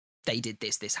say they did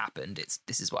this happened,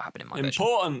 this is what happened in my version.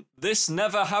 Important. This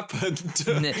never happened.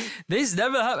 This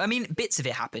never happened. I mean, bits of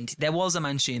it happened. There was a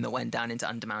Manchun that went down into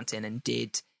Undermountain and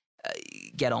did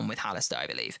get on with Halaster, I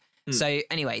believe. So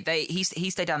anyway, he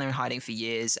stayed down there in hiding for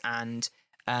years, and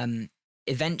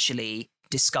eventually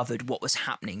discovered what was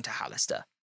happening to Halaster.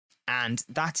 And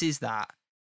that is that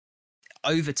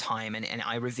over time, and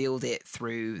I revealed it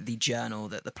through the journal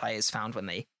that the players found when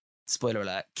they, spoiler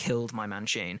alert, killed my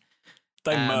Manchun.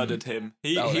 They murdered him.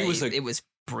 It was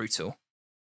brutal.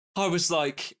 I was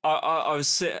like,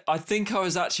 I think I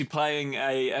was actually playing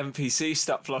a NPC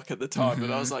stat block at the time,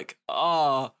 and I was like,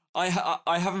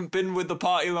 I haven't been with the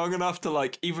party long enough to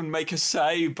like even make a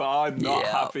save, but I'm not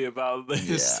happy about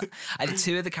this. Yeah. I think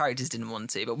two of the characters didn't want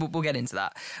to, but we'll get into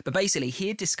that. But basically, he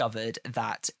had discovered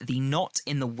that the knot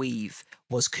in the weave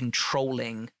was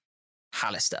controlling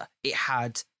Halaster. It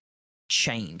had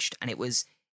changed, and it was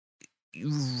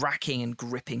racking and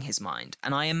gripping his mind.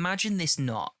 And I imagine this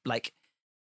knot, like,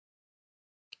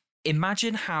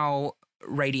 imagine how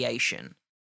radiation,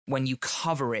 when you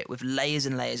cover it with layers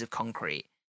and layers of concrete,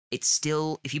 it's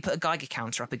still, if you put a Geiger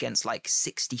counter up against like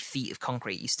 60 feet of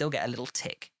concrete, you still get a little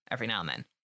tick every now and then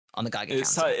on the Geiger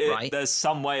counter, right? There's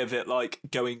some way of it like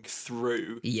going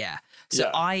through. Yeah. So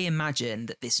I imagine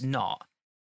that this knot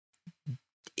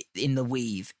in the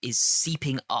weave is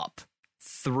seeping up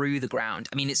through the ground.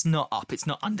 I mean, it's not up, it's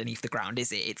not underneath the ground,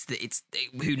 is it? It's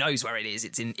who knows where it is?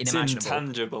 It's inimaginable. It's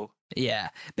intangible. Yeah,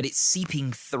 but it's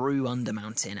seeping through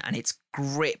Undermountain, and it's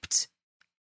gripped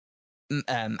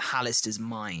Halaster's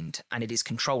mind, and it is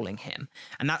controlling him.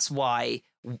 And that's why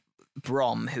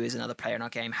Brom, who is another player in our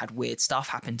game, had weird stuff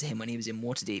happen to him when he was in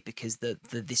Waterdeep, because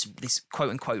this quote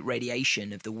unquote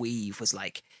radiation of the weave was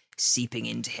like seeping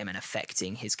into him and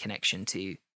affecting his connection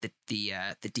to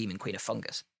the demon queen of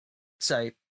fungus.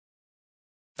 So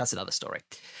that's another story.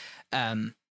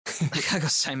 I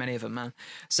got so many of them, man.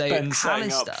 So Ben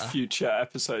setting up future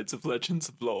episodes of Legends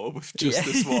of Lore with just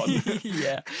this one.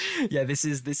 yeah. This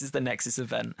is the Nexus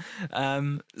event.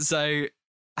 So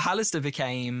Halaster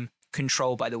became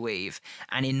controlled by the weave,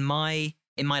 and in my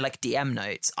like DM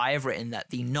notes, I have written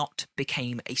that the knot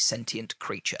became a sentient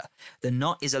creature. The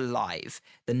knot is alive.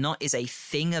 The knot is a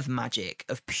thing of magic,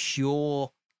 of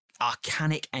pure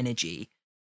arcanic energy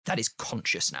that is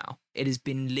conscious now. It has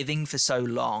been living for so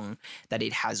long that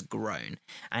it has grown,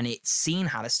 and it's seen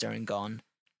Halaster and gone,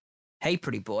 hey,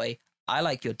 pretty boy, I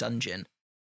like your dungeon.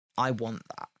 I want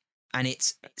that. And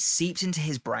it's seeped into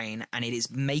his brain, and it is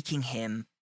making him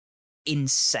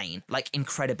insane, like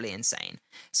incredibly insane.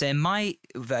 So in my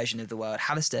version of the world,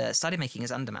 Halaster started making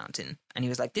his Undermountain, and he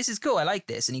was like, this is cool, I like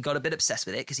this. And he got a bit obsessed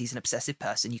with it because he's an obsessive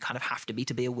person. You kind of have to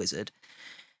be a wizard,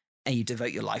 and you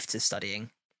devote your life to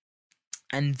studying.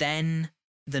 And then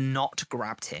the knot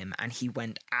grabbed him, and he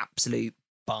went absolute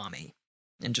balmy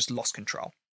and just lost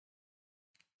control.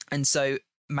 And so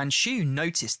Manchun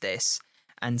noticed this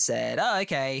and said, oh,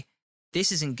 okay,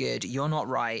 this isn't good. You're not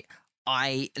right.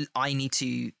 I need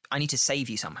to save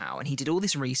you somehow. And he did all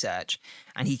this research,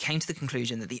 and he came to the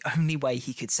conclusion that the only way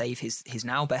he could save his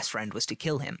now best friend was to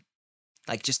kill him.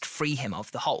 like just free him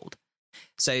of the hold.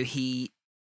 So he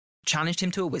challenged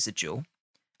him to a wizard duel.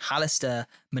 Halaster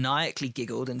maniacally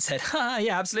giggled and said,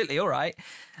 yeah, absolutely, all right.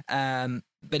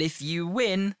 But if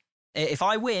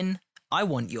I win, I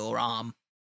want your arm.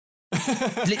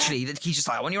 Literally, he's just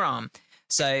like, I want your arm.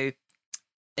 So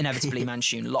inevitably,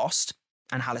 Manshoon lost,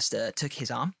 and Halaster took his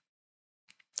arm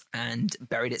and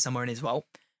buried it somewhere in his vault.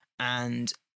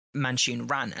 And Manshoon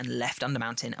ran and left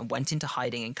Undermountain and went into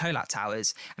hiding in Kolat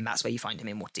Towers, and that's where you find him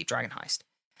in Waterdeep Dragon Heist.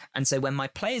 And so when my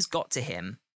players got to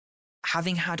him,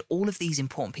 having had all of these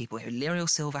important people who Lyriel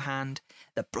Silverhand,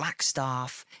 the Black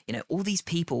Staff, all these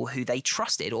people who they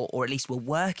trusted or at least were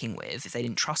working with if they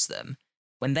didn't trust them,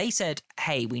 when they said,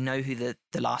 hey, we know who the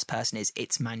last person is,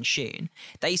 it's Manshoon,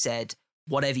 they said,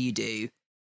 whatever you do,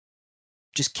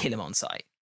 just kill him on sight.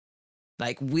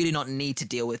 Like, we do not need to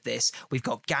deal with this. We've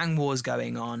got gang wars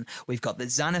going on. We've got the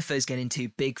Xanathars getting too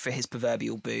big for his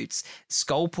proverbial boots.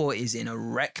 Skullport is in a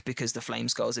wreck because the Flame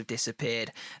Skulls have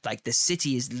disappeared. Like, the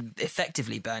city is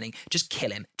effectively burning. Just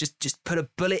kill him. Just put a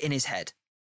bullet in his head.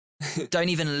 Don't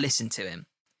even listen to him.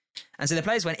 And so the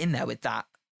players went in there with that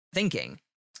thinking.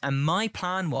 And my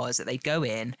plan was that they'd go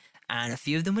in and a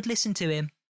few of them would listen to him.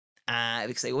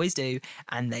 Because they always do,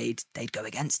 and they'd go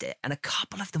against it. And a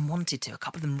couple of them wanted to, a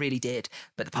couple of them really did,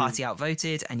 but the party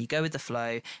outvoted, and you go with the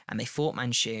flow, and they fought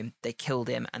Manshoon, they killed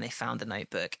him, and they found the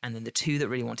notebook. And then the two that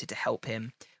really wanted to help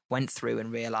him went through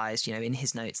and realized, in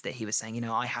his notes that he was saying,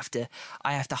 I have to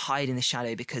hide in the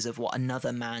shadow because of what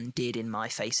another man did in my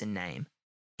face and name.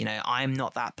 I'm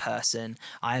not that person.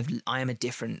 I am a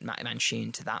different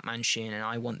Manshoon to that Manshoon, and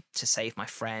I want to save my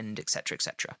friend, etc.,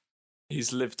 etc.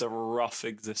 He's lived a rough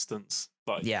existence.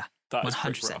 Yeah, that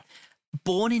 100%.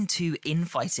 Born into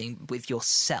infighting with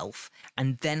yourself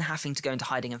and then having to go into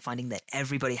hiding and finding that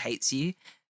everybody hates you.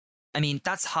 I mean,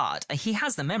 that's hard. He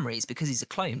has the memories because he's a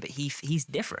clone, but he's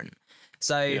different.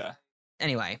 So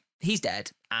anyway, he's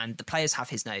dead, and the players have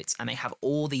his notes, and they have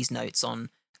all these notes on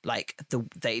like the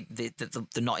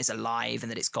knot is alive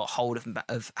and that it's got hold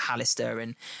of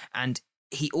Halaster, and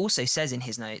he also says in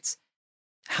his notes,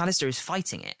 Halaster is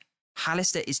fighting it.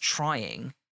 Halaster is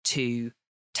trying to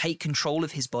take control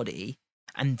of his body,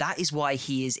 and that is why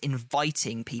he is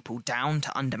inviting people down to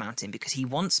Undermountain, because he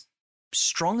wants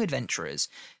strong adventurers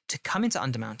to come into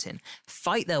Undermountain,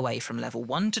 fight their way from level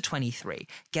 1 to 23,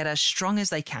 get as strong as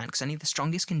they can, because only the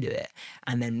strongest can do it,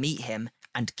 and then meet him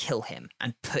and kill him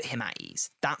and put him at ease.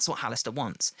 That's what Halaster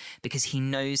wants, because he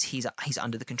knows he's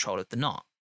under the control of the knot.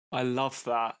 I love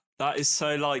that. That is so,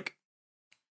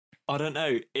 I don't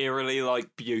know, eerily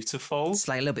beautiful. It's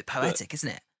like a little bit poetic, isn't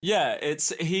it? Yeah,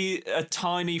 a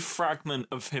tiny fragment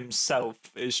of himself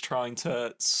is trying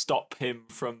to stop him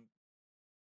from,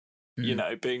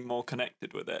 being more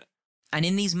connected with it. And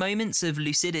in these moments of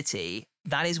lucidity,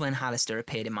 that is when Halaster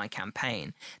appeared in my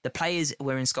campaign. The players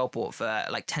were in Skullport for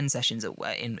 10 sessions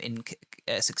in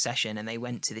succession, and they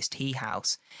went to this tea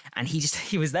house, and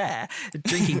he was there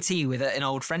drinking tea with an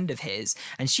old friend of his,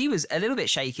 and she was a little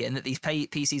bit shaken that these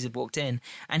PCs had walked in,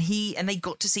 and they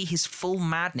got to see his full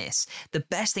madness. The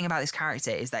best thing about this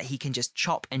character is that he can just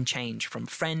chop and change from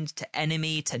friend to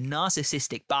enemy to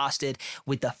narcissistic bastard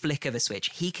with the flick of a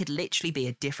switch. He could literally be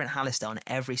a different Halaster on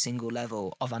every single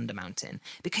level of Undermountain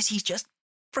because he's just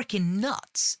freaking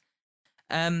nuts.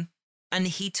 And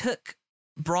he took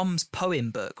Brom's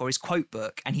poem book or his quote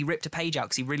book and he ripped a page out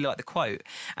because he really liked the quote.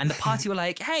 And the party were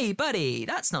like, hey, buddy,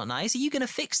 that's not nice. Are you going to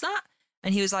fix that?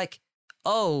 And he was like,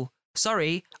 oh,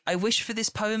 sorry, I wish for this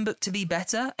poem book to be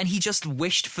better. And he just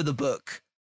wished for the book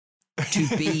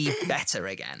to be better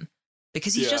again.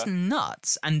 Because he's just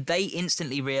nuts. And they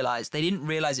instantly realized, they didn't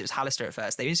realize it was Halaster at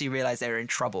first. They instantly realized they were in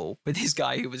trouble with this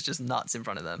guy who was just nuts in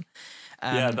front of them.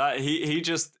 He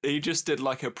just did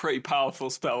a pretty powerful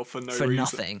spell for no reason. For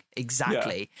nothing,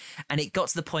 exactly. Yeah. And it got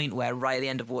to the point where right at the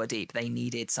end of Waterdeep, they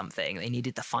needed something. They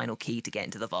needed the final key to get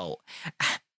into the vault.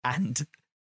 And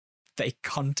they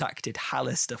contacted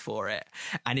Halaster for it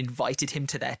and invited him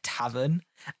to their tavern.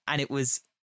 And it was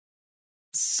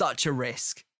such a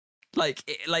risk. They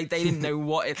didn't know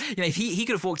what... if he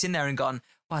could have walked in there and gone,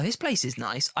 wow, this place is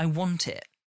nice, I want it.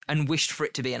 And wished for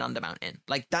it to be an Undermountain.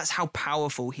 That's how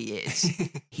powerful he is.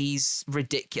 He's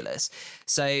ridiculous.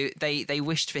 So they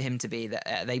wished for him to be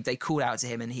there. They called out to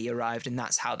him and he arrived, and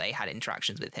that's how they had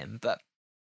interactions with him. But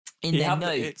in their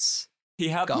notes, he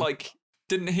had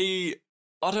didn't he?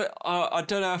 I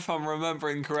don't know if I'm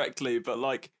remembering correctly,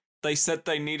 but they said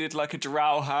they needed a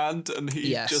drow hand, and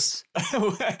he just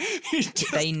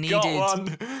they needed got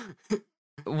one.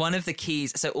 One of the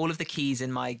keys, so all of the keys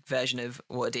in my version of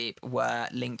Waterdeep were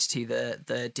linked to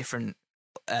the different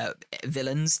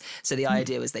villains. So the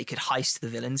idea was they could heist the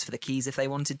villains for the keys if they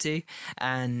wanted to,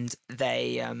 and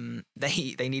they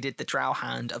needed the drow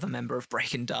hand of a member of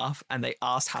Breakendarth, and they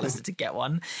asked Halaster to get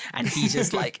one, and he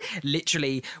just like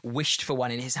literally wished for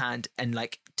one in his hand, and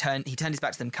like turned his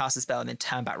back to them, cast a spell, and then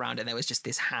turned back around, and there was just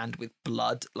this hand with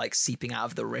blood like seeping out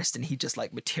of the wrist, and he just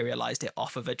like materialized it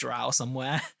off of a drow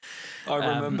somewhere. I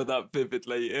remember that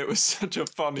vividly. It was such a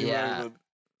funny moment.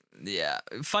 Yeah,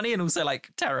 funny and also like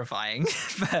terrifying.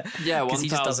 Yeah, 1000%.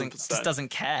 He just doesn't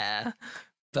care.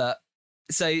 But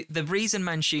so the reason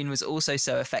Manshoon was also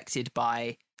so affected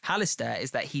by Halaster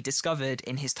is that he discovered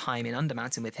in his time in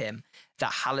Undermountain with him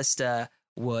that Halaster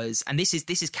was, and this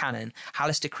is canon,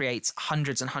 Halaster creates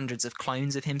hundreds and hundreds of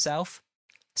clones of himself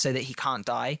so that he can't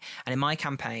die. And in my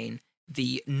campaign,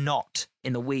 the knot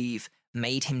in the weave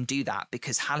made him do that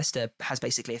because Halaster has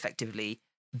basically effectively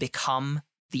become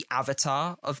the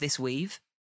avatar of this weave.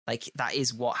 Like that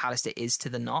is what Halaster is to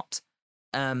the knot.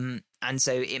 And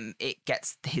so it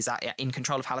gets his in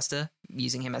control of Halaster,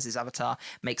 using him as his avatar,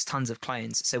 makes tons of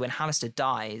clones. So when Halaster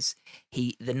dies,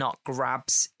 the knot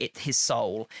grabs his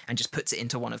soul and just puts it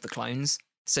into one of the clones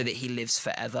so that he lives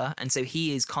forever. And so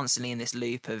he is constantly in this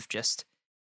loop of just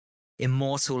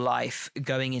immortal life,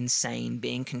 going insane,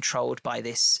 being controlled by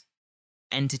this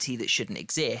entity that shouldn't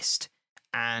exist,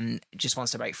 and just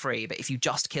wants to break free. But if you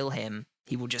just kill him,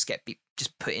 he will just get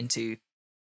just put into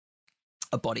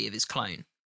a body of his clone.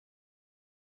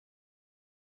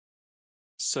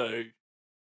 So,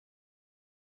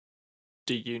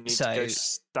 do you need to go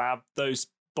stab those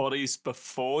bodies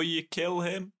before you kill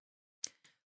him?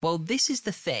 Well, this is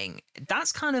the thing.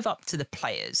 That's kind of up to the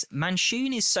players.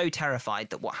 Manshoon is so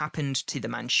terrified that what happened to the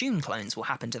Manshoon clones will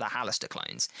happen to the Halaster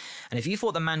clones. And if you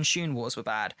thought the Manshoon wars were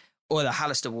bad, or the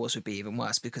Halaster wars would be even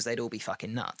worse because they'd all be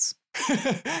fucking nuts.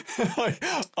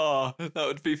 Oh, that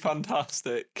would be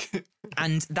fantastic.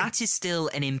 And that is still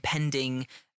an impending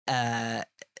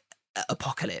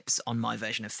apocalypse on my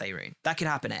version of Faerun. That could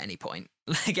happen at any point.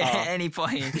 Like at any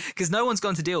point. Because no one's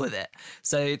gone to deal with it.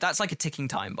 So that's like a ticking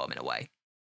time bomb in a way.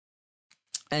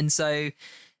 And so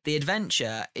the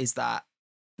adventure is that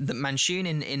the Manshoon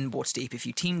in Waterdeep, if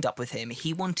you teamed up with him,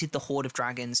 he wanted the Horde of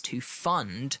Dragons to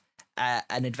fund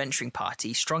an adventuring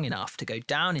party strong enough to go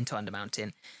down into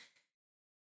Undermountain,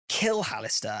 kill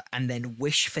Halaster, and then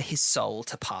wish for his soul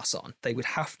to pass on. They would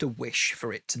have to wish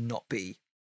for it to not be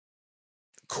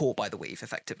caught by the weave,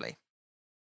 effectively.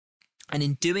 And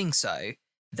in doing so,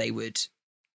 they would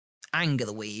anger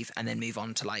the weave and then move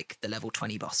on to like the level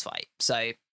 20 boss fight.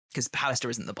 So, because Halaster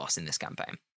isn't the boss in this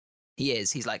campaign.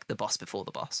 He's like the boss before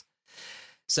the boss.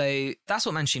 So that's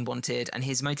what Manshoon wanted, and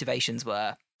his motivations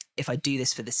were, if I do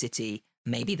this for the city,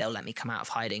 maybe they'll let me come out of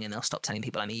hiding and they'll stop telling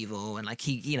people I'm evil. And like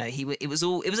it was a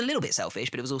little bit selfish,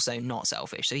 but it was also not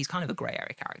selfish. So he's kind of a grey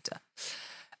area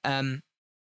character.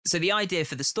 So the idea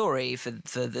for the story, for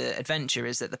the adventure,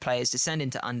 is that the players descend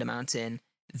into Undermountain,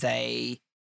 they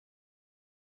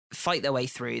fight their way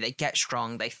through, they get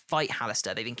strong, they fight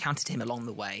Halaster, they've encountered him along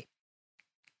the way.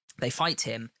 They fight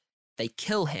him, they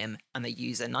kill him, and they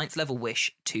use a 9th level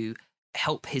wish to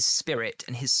help his spirit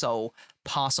and his soul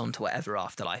pass on to whatever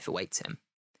afterlife awaits him.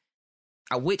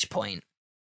 At which point,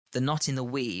 the knot in the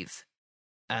weave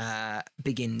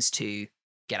begins to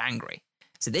get angry.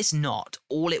 So this knot,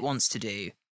 all it wants to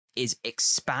do is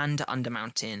expand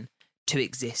Undermountain to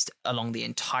exist along the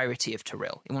entirety of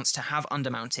Toril. It wants to have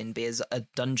Undermountain be as a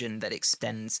dungeon that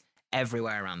extends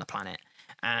everywhere around the planet.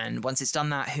 And once it's done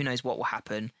that, who knows what will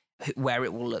happen, where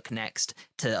it will look next,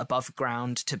 to above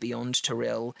ground, to beyond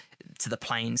Toril, to the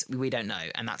plains. We don't know,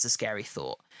 and that's a scary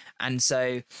thought. And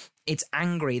so it's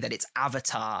angry that its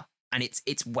avatar and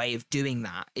its way of doing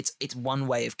that, it's one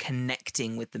way of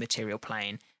connecting with the material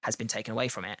plane, has been taken away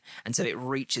from it. And so it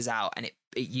reaches out and it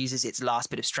uses its last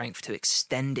bit of strength to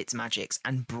extend its magics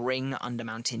and bring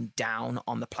Undermountain down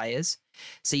on the players.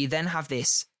 So you then have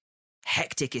this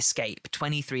hectic escape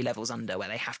 23 levels under, where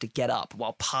they have to get up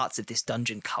while parts of this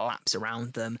dungeon collapse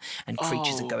around them and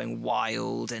creatures are going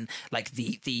wild, and like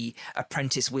the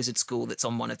apprentice wizard school that's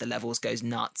on one of the levels goes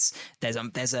nuts. There's a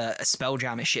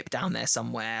spelljammer ship down there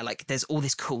somewhere. Like there's all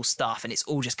this cool stuff, and it's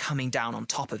all just coming down on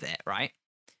top of it, right?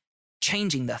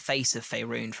 Changing the face of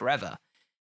Faerun forever.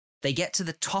 They get to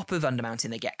the top of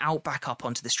Undermountain, they get out back up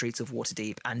onto the streets of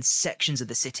Waterdeep, and sections of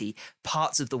the city,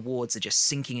 parts of the wards are just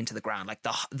sinking into the ground. Like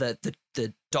the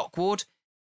dock ward,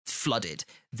 flooded.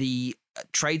 The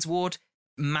trades ward,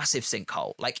 massive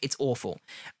sinkhole. Like it's awful.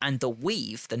 And the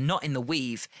weave, the knot in the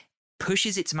weave,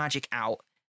 pushes its magic out,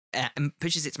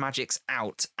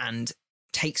 and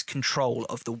takes control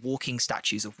of the walking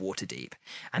statues of Waterdeep.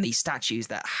 And these statues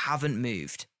that haven't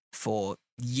moved for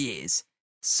years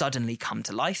suddenly come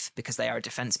to life because they are a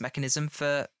defense mechanism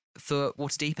for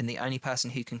Waterdeep, and the only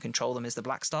person who can control them is the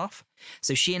Blackstaff.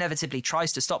 So she inevitably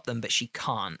tries to stop them, but she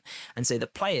can't. And so the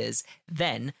players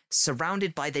then,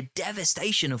 surrounded by the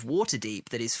devastation of Waterdeep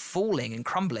that is falling and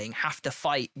crumbling, have to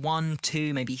fight 1,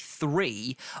 2, maybe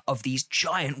 3 of these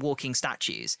giant walking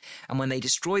statues. And when they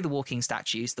destroy the walking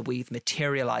statues, the weave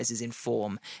materializes in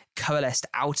form, coalesced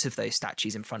out of those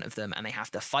statues in front of them, and they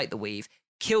have to fight the weave,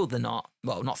 kill the knot,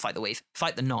 well, not fight the weave,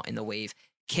 fight the knot in the weave,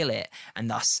 kill it, and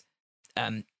thus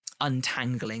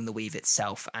untangling the weave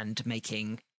itself and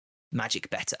making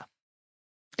magic better.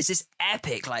 It's this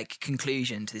epic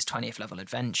conclusion to this 20th level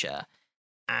adventure,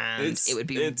 and it would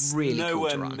be really cool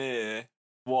to run. It's nowhere near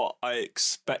what I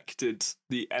expected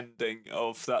the ending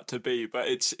of that to be, but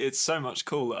it's so much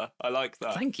cooler. I like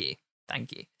that. Thank you.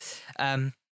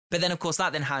 But then of course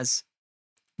that then has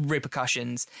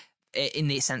repercussions in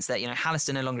the sense that,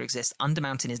 Halaster no longer exists.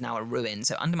 Undermountain is now a ruin.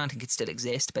 So Undermountain could still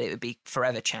exist, but it would be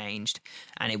forever changed.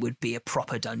 And it would be a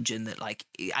proper dungeon that,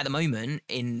 at the moment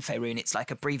in Faerun, it's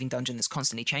like a breathing dungeon that's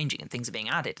constantly changing and things are being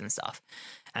added and stuff.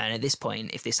 And at this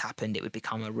point, if this happened, it would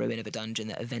become a ruin of a dungeon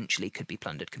that eventually could be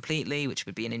plundered completely, which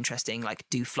would be an interesting,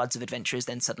 do floods of adventurers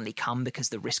then suddenly come because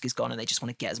the risk is gone and they just want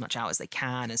to get as much out as they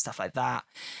can and stuff like that.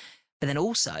 But then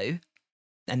also,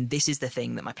 and this is the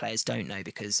thing that my players don't know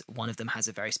because one of them has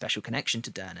a very special connection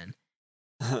to Durnan.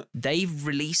 They've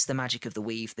released the magic of the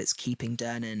weave that's keeping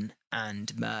Durnan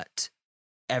and Mert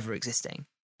ever existing.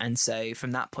 And so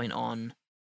from that point on,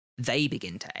 they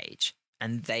begin to age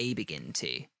and they begin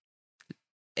to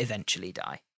eventually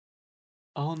die.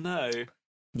 Oh no.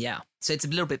 Yeah. So it's a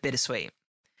little bit bittersweet.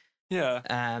 Yeah.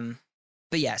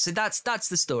 But yeah, so that's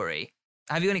the story.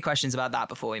 Have you any questions about that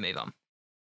before we move on?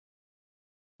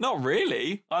 Not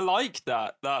really. I like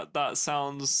that. That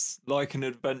sounds like an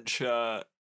adventure,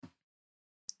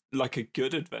 like a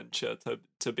good adventure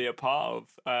to be a part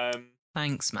of.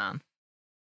 Thanks, man.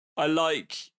 I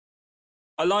like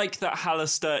that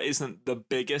Halaster isn't the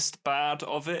biggest bad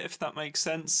of it, if that makes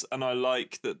sense, and I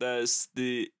like that there's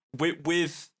I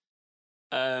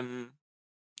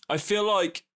feel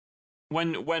like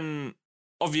when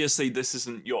obviously this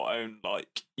isn't your own,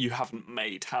 you haven't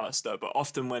made Halaster, but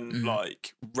often when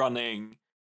running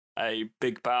a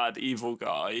big bad evil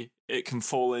guy, it can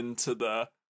fall into they're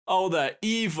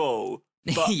evil,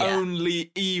 but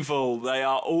only evil. They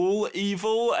are all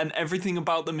evil and everything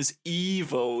about them is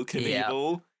evil,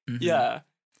 Knievel. Mm-hmm. Yeah.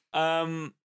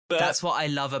 But that's what I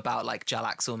love about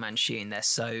Jalax or Manshoon. They're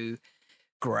so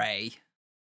grey.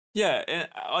 Yeah,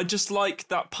 I just like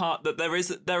that part that there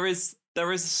is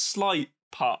a slight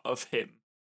part of him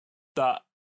that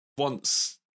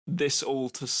wants this all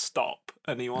to stop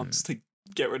and he wants to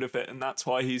get rid of it, and that's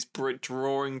why he's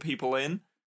drawing people in.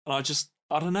 And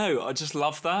I don't know, I just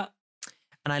love that.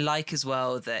 And I like as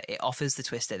well that it offers the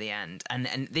twist at the end,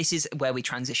 and this is where we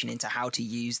transition into how to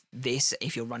use this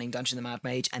if you're running Dungeon of the Mad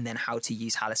Mage, and then how to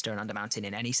use Halaster and Undermountain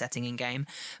in any setting in game.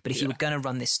 But if you were going to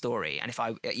run this story, and if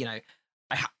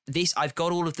I've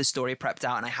got all of the story prepped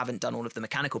out and I haven't done all of the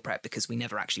mechanical prep because we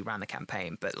never actually ran the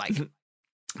campaign, but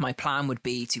my plan would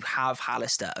be to have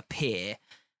Halaster appear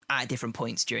at different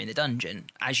points during the dungeon,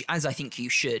 as I think you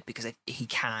should, because he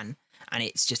can, and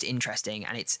it's just interesting,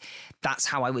 and that's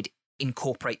how I would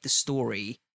incorporate the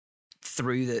story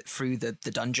through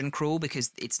the dungeon crawl,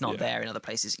 because it's not there in other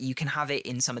places. You can have it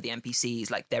in some of the NPCs,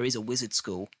 there is a wizard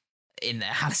school in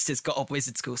there. Halaster's got a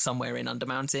wizard school somewhere in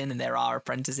Undermountain, and there are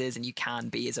apprentices and you can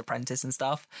be his apprentice and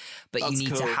stuff, but you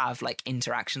need to have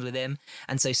interactions with him.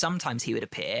 And so sometimes he would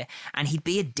appear and he'd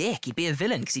be a dick, he'd be a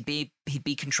villain because he'd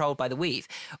be controlled by the weave,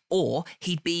 or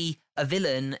he'd be a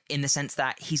villain in the sense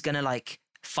that he's gonna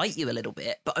fight you a little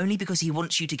bit, but only because he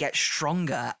wants you to get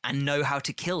stronger and know how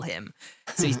to kill him.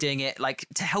 So he's doing it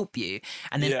to help you.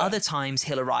 And then other times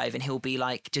he'll arrive and he'll be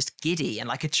just giddy and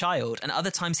like a child. And other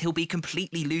times he'll be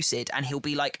completely lucid and he'll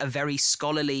be a very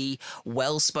scholarly,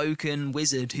 well-spoken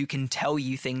wizard who can tell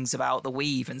you things about the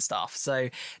weave and stuff. So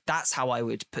that's how I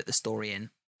would put the story in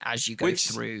as you go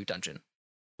through dungeon.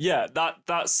 Yeah,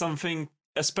 that's something,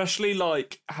 especially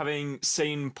having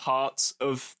seen parts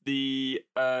of the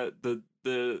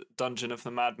Dungeon of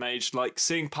the Mad Mage,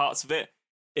 seeing parts of it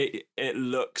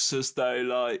looks as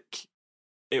though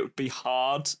it would be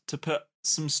hard to put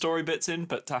some story bits in,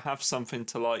 but to have something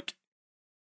to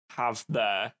have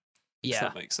there, if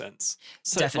that makes sense.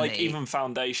 So definitely. Even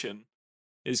Foundation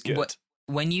is good.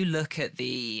 When you look at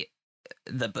the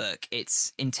book,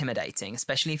 it's intimidating,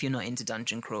 especially if you're not into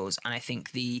dungeon crawls, and I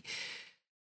think the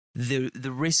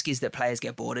risk is that players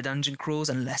get bored of dungeon crawls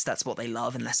unless that's what they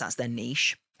love, unless that's their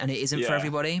niche, and it isn't for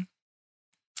everybody.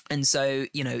 And so,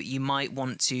 you know, you might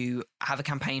want to have a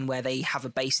campaign where they have a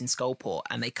base in Skullport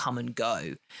and they come and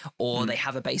go, or they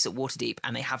have a base at Waterdeep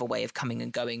and they have a way of coming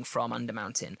and going from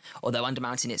Undermountain, although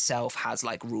Undermountain itself has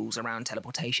like rules around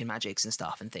teleportation magics and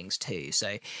stuff and things too.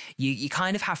 So you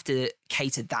kind of have to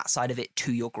cater that side of it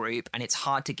to your group, and it's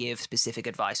hard to give specific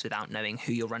advice without knowing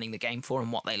who you're running the game for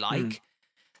and what they like.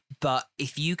 But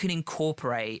if you can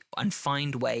incorporate and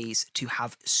find ways to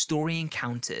have story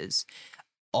encounters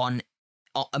on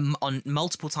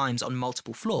multiple times on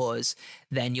multiple floors,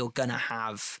 then you're gonna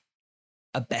have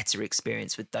a better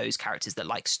experience with those characters that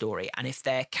like story. And if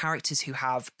they're characters who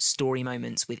have story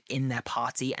moments within their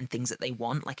party and things that they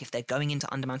want, like if they're going into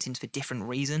Undermountains for different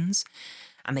reasons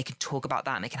and they can talk about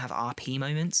that and they can have RP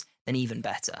moments, then even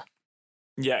better.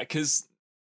 Yeah, because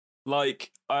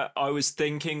like I was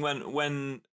thinking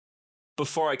when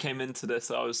before I came into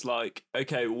this, I was like,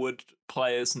 okay, would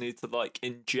players need to like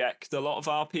inject a lot of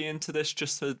RP into this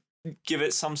just to give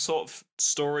it some sort of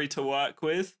story to work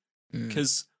with?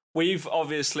 Because we've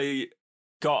obviously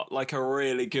got like a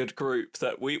really good group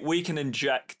that we can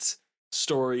inject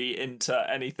story into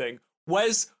anything.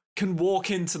 Wes can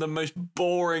walk into the most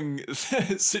boring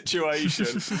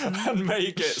situation and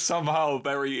make it somehow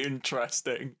very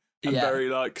interesting and very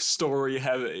like story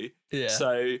heavy. Yeah.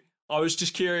 So I was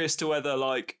just curious to whether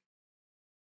like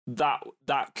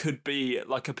that could be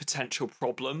like a potential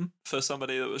problem for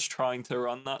somebody that was trying to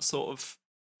run that sort of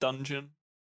dungeon.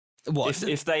 What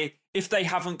if they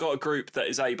haven't got a group that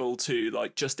is able to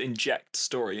like just inject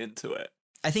story into it?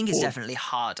 I think it's definitely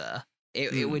harder.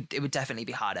 It would definitely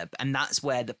be harder, and that's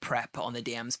where the prep on the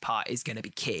DM's part is going to be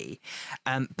key.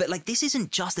 But like this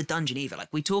isn't just a dungeon either. Like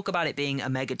we talk about it being a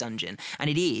mega dungeon, and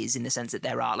it is in the sense that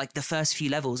there are like the first few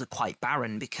levels are quite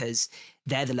barren because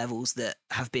they're the levels that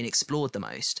have been explored the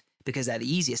most, because they're the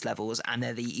easiest levels and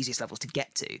they're the easiest levels to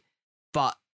get to.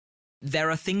 But there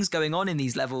are things going on in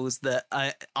these levels that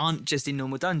aren't just in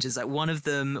normal dungeons. Like one of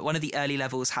the early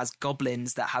levels has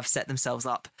goblins that have set themselves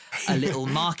up a little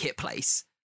marketplace.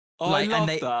 Oh, like, I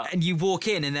love that. And you walk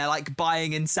in and they're like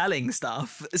buying and selling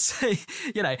stuff. So,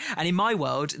 you know, and in my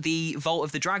world, the Vault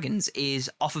of the Dragons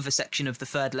is off of a section of the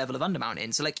third level of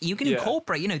Undermountain. So like you can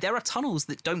incorporate, you know, there are tunnels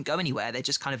that don't go anywhere. They're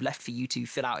just kind of left for you to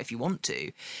fill out if you want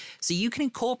to. So you can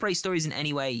incorporate stories in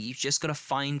any way. You've just got to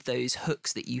find those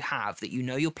hooks that you have that you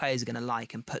know your players are going to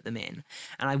like and put them in.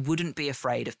 And I wouldn't be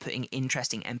afraid of putting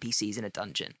interesting NPCs in a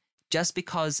dungeon. Just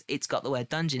because it's got the word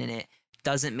dungeon in it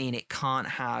doesn't mean it can't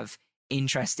have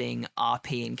interesting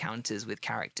RP encounters with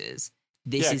characters.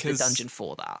 This is the dungeon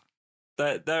for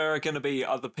that. There are going to be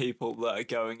other people that are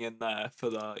going in there for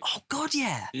like... Oh god,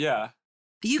 yeah. Yeah.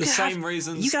 You the same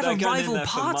reasons. You can have a rival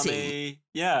party. Money.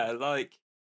 Yeah, like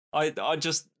I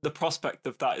just the prospect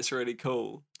of that is really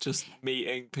cool. Just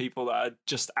meeting people that are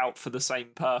just out for the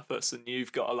same purpose, and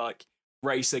you've got to like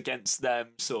race against them,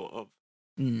 sort of.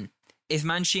 If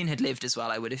Manchin had lived as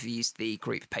well, I would have used the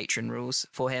group patron rules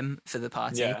for him for the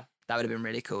party. Yeah. That would have been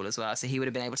really cool as well. So he would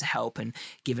have been able to help and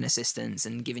given assistance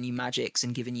and given you magics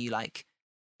and given you like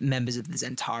members of the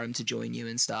Zentarum to join you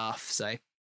and stuff. So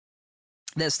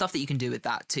there's stuff that you can do with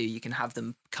that too. You can have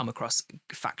them come across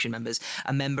faction members.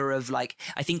 A member of like,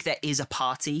 I think there is a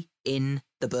party in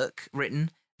the book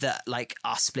written that like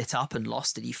are split up and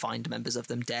lost, and you find members of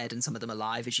them dead and some of them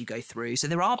alive as you go through. So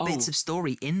there are bits of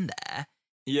story in there.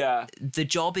 Yeah. The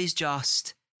job is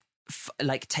just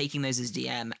like taking those as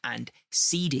DM and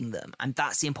seeding them, and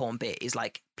that's the important bit, is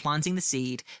like planting the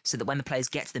seed so that when the players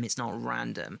get to them it's not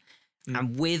random.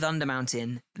 And with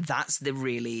Undermountain, that's the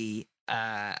really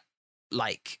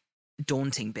like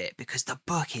daunting bit, because the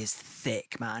book is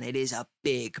thick, man. It is a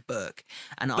big book,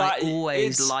 and I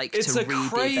always like to read the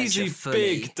adventure fully. It's a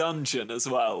crazy big dungeon as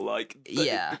well, like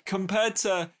compared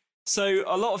to so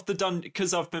a lot of the dungeon,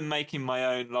 because I've been making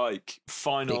my own like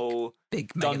final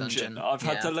big dungeon. I've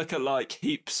had to look at like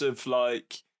heaps of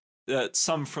like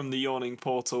some from the Yawning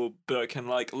Portal book and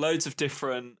like loads of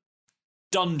different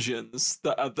dungeons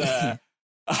that are there.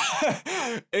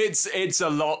 It's a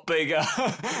lot bigger.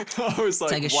 I was like,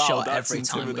 take a wow, shot that's every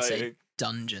time we intimidating. say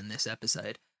dungeon this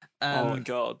episode. Oh my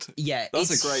god, yeah,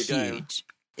 that's it's a great huge. game.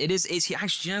 It is. It's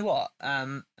actually. Do you know what?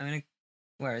 I'm gonna.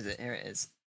 Where is it? Here it is.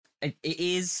 It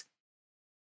is.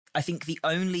 I think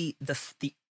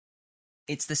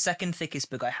it's the second thickest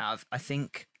book I have. I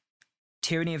think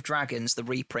Tyranny of Dragons, the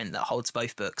reprint that holds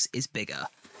both books, is bigger.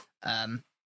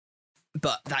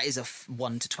 But that is a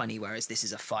 1 to 20, whereas this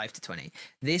is a 5 to 20.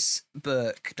 This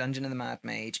book, Dungeon of the Mad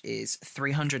Mage, is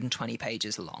 320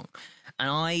 pages long. And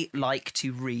I like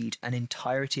to read an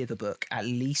entirety of the book at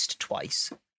least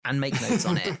twice and make notes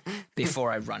on it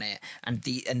before I run it. And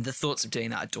the thoughts of doing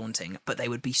that are daunting, but they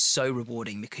would be so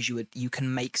rewarding because you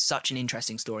can make such an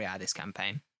interesting story out of this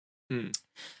campaign.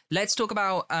 Let's talk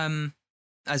about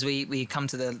as we come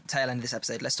to the tail end of this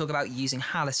episode, let's talk about using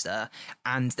Halaster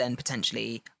and then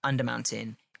potentially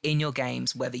Undermountain in your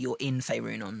games, whether you're in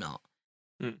Faerun or not.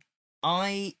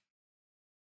 I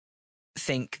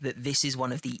think that this is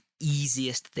one of the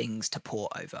easiest things to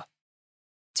port over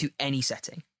to any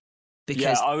setting.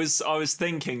 Because I was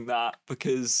thinking that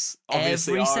because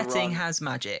obviously every setting has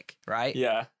magic, right?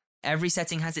 Yeah. Every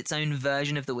setting has its own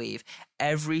version of the weave.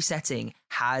 Every setting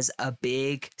has a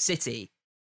big city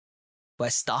where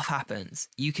stuff happens.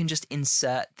 You can just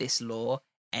insert this lore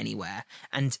anywhere.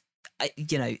 And,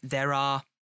 there are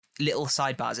little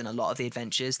sidebars in a lot of the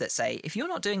adventures that say, if you're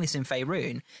not doing this in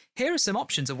Faerun, here are some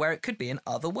options of where it could be in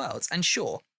other worlds. And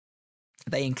sure,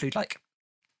 they include like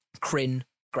Kryn,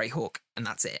 Greyhawk, and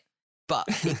that's it. But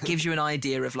it gives you an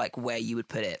idea of like where you would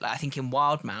put it. Like I think in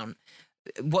Wildmount,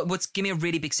 give me a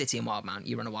really big city in Wildmount.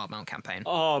 You run a Wildmount campaign.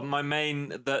 Oh,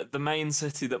 the main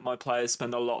city that my players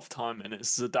spend a lot of time in is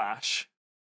Zadash.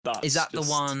 Is that the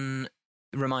one?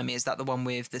 Remind me, is that the one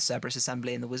with the Cerberus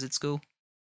Assembly and the Wizard School?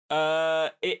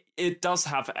 It does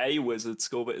have a wizard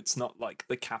school, but it's not like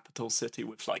the capital city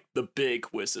with like the big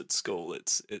wizard school.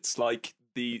 It's like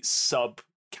the sub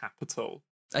capital.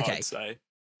 Okay, I'd say.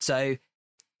 So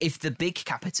if the big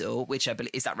capital, which I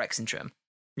believe is that Rexingtrim.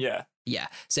 Yeah.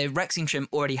 So Rexingtrim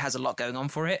already has a lot going on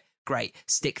for it. Great,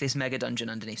 stick this mega dungeon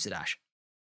underneath Zadash.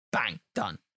 Bang,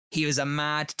 done. He was a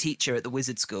mad teacher at the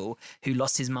wizard school who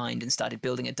lost his mind and started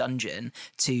building a dungeon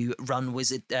to run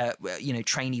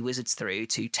trainee wizards through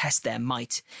to test their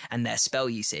might and their spell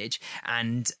usage.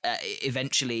 And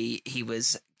eventually he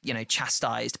was,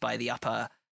 chastised by the upper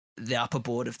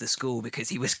board of the school because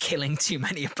he was killing too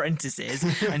many apprentices.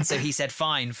 And so he said,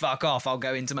 fine, fuck off, I'll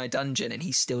go into my dungeon. And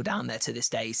he's still down there to this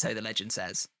day, so the legend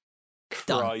says.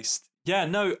 Christ. Done. Yeah,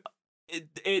 no,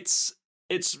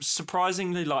 it's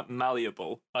surprisingly like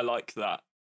malleable. I like that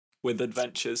with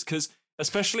adventures, because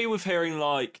especially with hearing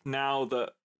like now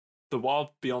that the Wild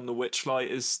Beyond the Witchlight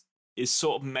is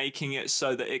sort of making it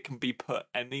so that it can be put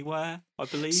anywhere, I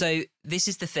believe. So this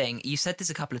is the thing. You said this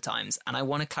a couple of times, and I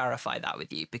want to clarify that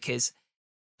with you because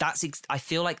I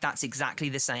feel like that's exactly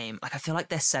the same. Like I feel like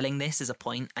they're selling this as a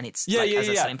point, and it's as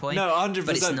a selling point. No, 100%.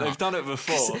 They've done it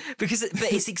before. But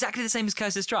it's exactly the same as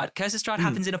Curse of Strahd. Curse of Strahd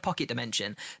happens in a pocket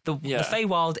dimension. The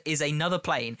Feywild is another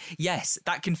plane. Yes,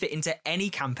 that can fit into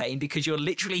any campaign because you're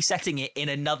literally setting it in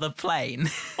another plane.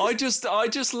 I just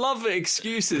love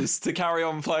excuses to carry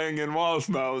on playing in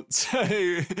Wildmount. So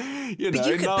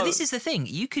But this is the thing.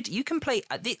 You can play.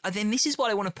 Then this is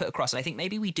what I want to put across. And I think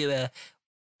maybe we do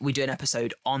an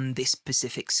episode on this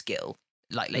specific skill,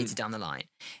 like later down the line,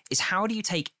 is how do you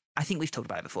take, I think we've talked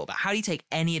about it before, but how do you take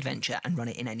any adventure and run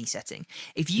it in any setting?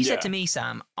 If you said to me,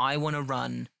 Sam, I want to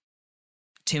run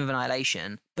Tomb of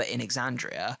Annihilation, but in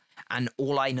Exandria, and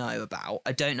all I know about,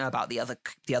 I don't know about the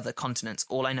other continents,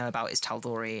 all I know about is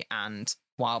Tal'Dorei and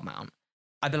Wildmount,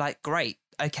 I'd be like, great,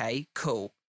 okay,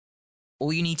 cool.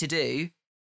 All you need to do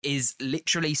is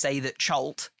literally say that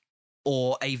Chult,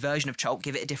 or a version of Chult,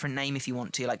 give it a different name if you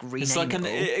want to, like rename it's like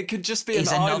it could just be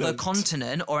another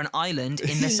continent or an island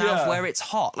in the south where it's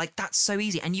hot. Like that's so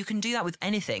easy, and you can do that with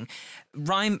anything.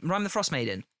 Rhyme the Frost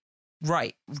Maiden,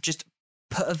 right? Just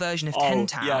put a version of 10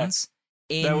 towns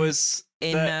in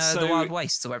the Wild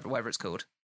Wastes or whatever it's called.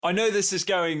 I know this is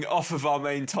going off of our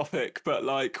main topic, but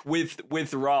like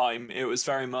with Rhyme, it was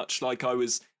very much like I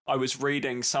was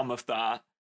reading some of that.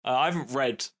 I haven't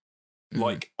read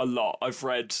like a lot. I've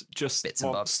read just bits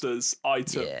monsters,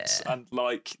 items, and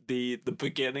like the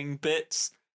beginning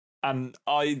bits. And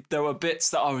there were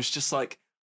bits that I was just like,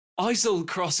 Isle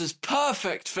Cross is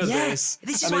perfect for this.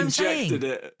 This is what I'm saying.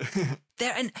 It.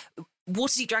 And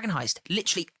Waterdeep Dragon Heist,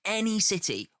 literally any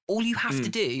city. All you have to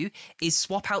do is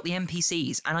swap out the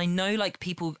NPCs. And I know like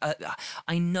people,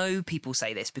 I know people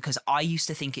say this because I used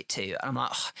to think it too. And I'm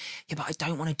like, but I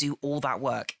don't want to do all that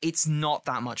work. It's not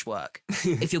that much work.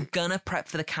 If you're going to prep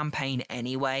for the campaign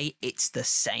anyway, it's the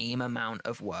same amount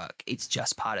of work. It's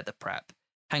just part of the prep.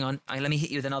 Hang on, let me hit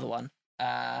you with another one.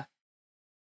 What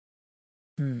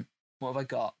have I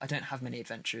got? I don't have many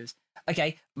adventures.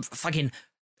 Okay, fucking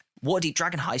Waterdeep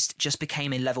Dragon Heist just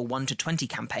became a level 1 to 20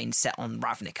 campaign set on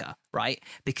Ravnica, right?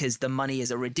 Because the money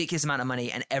is a ridiculous amount of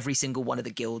money and every single one of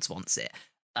the guilds wants it.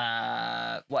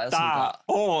 What else have we got?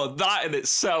 Oh, that in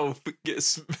itself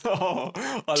gets...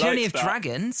 Tyranny of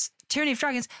Dragons,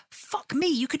 fuck me,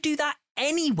 you could do that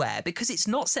anywhere because it's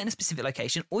not set in a specific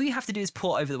location. All you have to do is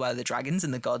port over the Well of the Dragons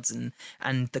and the gods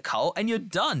and the cult, and you're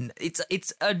done. It's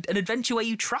an adventure where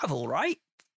you travel, right?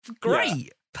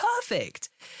 Great. Perfect.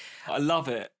 I love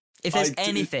it. If there's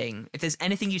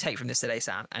anything you take from this today,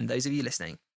 Sam, and those of you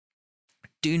listening,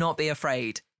 do not be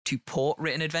afraid to port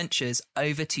written adventures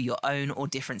over to your own or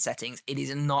different settings. It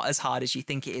is not as hard as you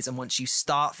think it is. And once you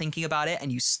start thinking about it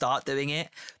and you start doing it,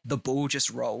 the ball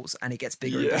just rolls and it gets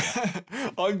bigger and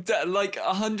bigger. I'm like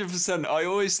 100%. I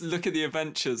always look at the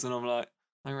adventures and I'm like,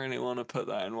 I really want to put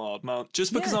that in Wildmount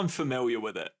just because I'm familiar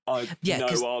with it. I know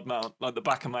Wildmount like the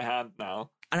back of my hand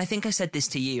now. And I think I said this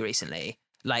to you recently,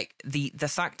 like the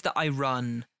fact that I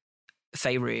run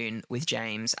Faerun with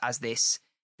James as this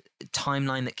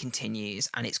timeline that continues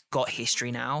and it's got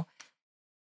history now,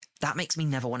 that makes me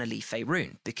never want to leave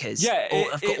Faerun because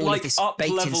I've got all like of this up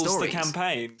baked in levels stories. The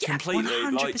campaign completely.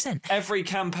 100%. Like every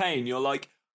campaign, you're like,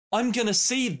 I'm gonna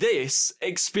see this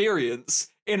experience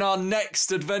in our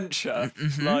next adventure.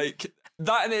 Mm-hmm. Like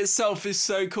that in itself is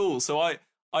so cool. So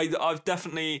I've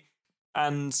definitely,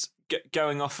 and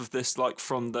going off of this, like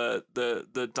from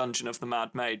the Dungeon of the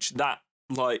Mad Mage, that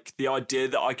like the idea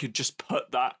that I could just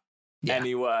put that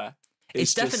anywhere.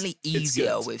 It's definitely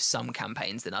easier with some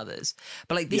campaigns than others.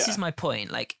 But like this is my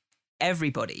point. Like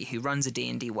everybody who runs a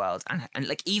D&D world and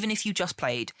like even if you just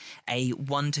played a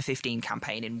 1 to 15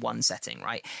 campaign in one setting,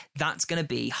 right? That's going to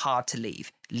be hard to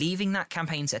leave. Leaving that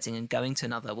campaign setting and going to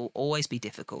another will always be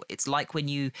difficult. It's like when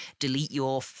you delete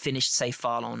your finished save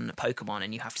file on Pokemon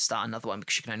and you have to start another one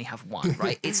because you can only have one,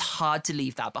 right? It's hard to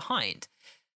leave that behind.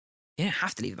 You don't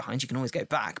have to leave it behind. You can always go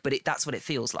back, but that's what it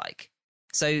feels like.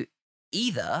 So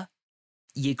either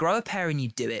you grow a pair and you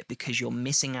do it because you're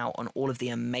missing out on all of the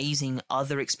amazing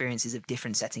other experiences of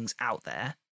different settings out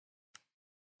there,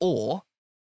 or,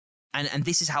 and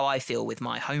this is how I feel with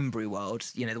my homebrew world,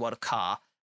 you know, the world of Car.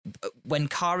 When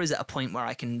Car is at a point where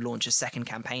I can launch a second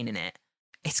campaign in it,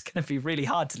 it's going to be really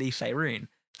hard to leave Faerun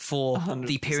for 100%.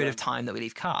 The period of time that we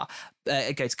leave go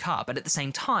to Car. But at the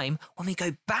same time, when we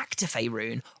go back to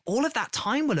Faerun, all of that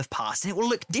time will have passed and it will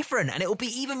look different and it will be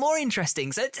even more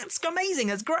interesting. So it's amazing.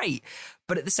 That's great.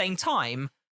 But at the same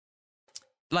time,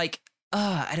 like,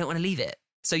 I don't want to leave it.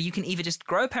 So you can either just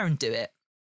grow a pair and do it,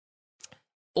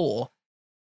 or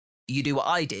you do what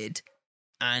I did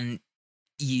and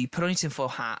you put on your tinfoil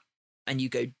hat and you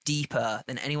go deeper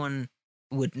than anyone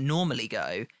would normally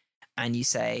go and you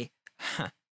say,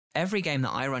 every game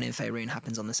that I run in Faerun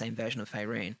happens on the same version of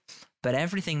Faerun, but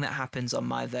everything that happens on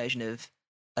my version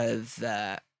of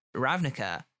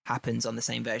Ravnica happens on the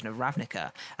same version of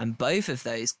Ravnica, and both of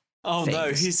those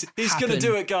he's gonna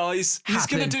do it, guys. He's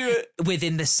gonna do it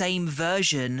within the same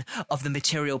version of the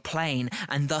material plane,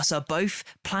 and thus are both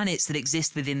planets that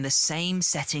exist within the same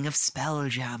setting of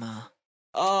Spelljammer.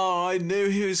 Oh, I knew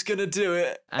he was going to do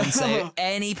it. And so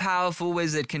any powerful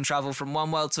wizard can travel from one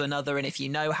world to another, and if you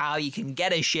know how, you can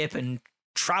get a ship and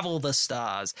travel the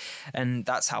stars. And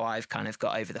that's how I've kind of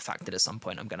got over the fact that at some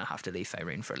point I'm going to have to leave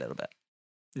Faerun for a little bit.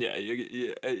 Yeah,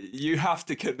 you have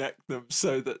to connect them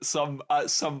so that at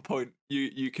some point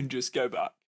you can just go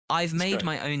back. I've made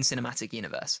my own cinematic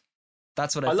universe.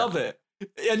 That's what I've done. I love it.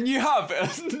 And you have.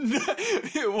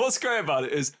 What's great about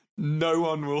it is no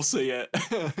one will see it.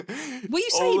 Will you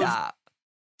say that?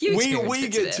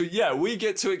 We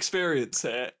get to experience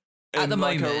it at the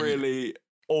moment, a really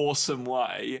awesome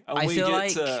way, and we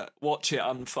get to watch it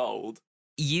unfold.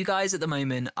 You guys at the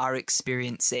moment are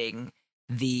experiencing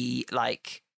the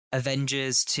like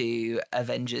Avengers to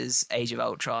Avengers Age of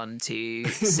Ultron to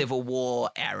Civil War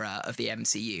era of the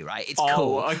MCU, right? It's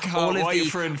cool. I can't wait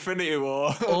for Infinity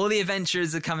War. All the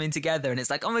adventures are coming together and it's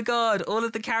like, oh my God, all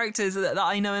of the characters that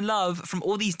I know and love from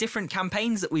all these different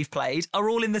campaigns that we've played are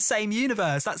all in the same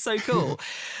universe. That's so cool.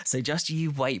 So just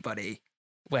you wait, buddy,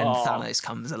 when Thanos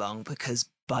comes along, because,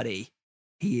 buddy,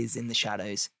 he is in the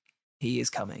shadows. He is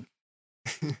coming.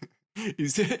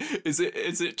 Is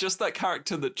it just that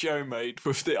character that Joe made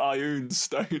with the Ioun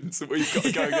stones that we've got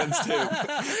to go against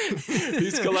him?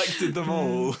 He's collected them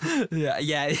all.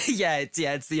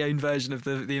 It's the own version of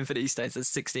the Infinity Stones. There's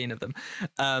 16 of them.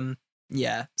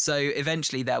 So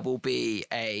eventually there will be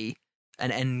an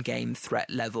end game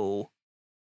threat level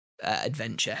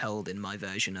adventure held in my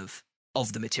version of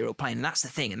the material plane, and that's the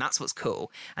thing, and that's what's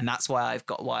cool, and that's why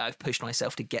I've pushed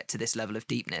myself to get to this level of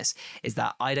deepness, is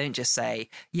that I don't just say,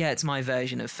 yeah, it's my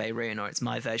version of Faerun or it's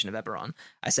my version of Eberron.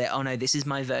 I say, oh no, this is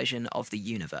my version of the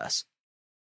universe.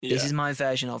 This is my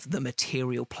version of the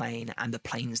material plane and the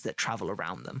planes that travel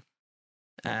around them.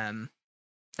 And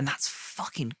that's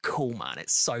fucking cool, man.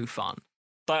 It's so fun.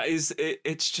 That is it.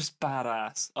 It's just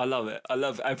badass. I love it. I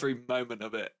love every moment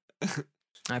of it.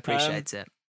 I appreciate it.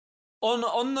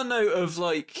 On the note of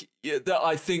that,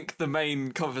 I think the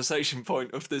main conversation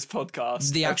point of this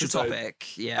podcast, the actual topic,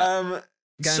 going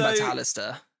back to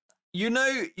Halaster. You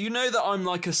know that I'm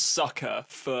like a sucker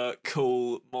for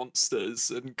cool monsters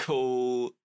and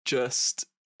cool just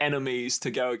enemies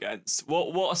to go against.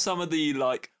 What are some of the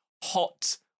like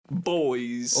hot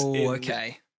boys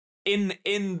okay.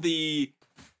 in the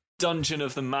Dungeon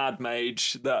of the Mad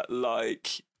Mage that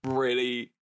like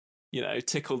really,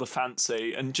 tickle the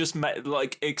fancy and just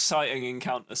like exciting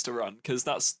encounters to run, because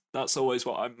that's always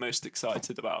what I'm most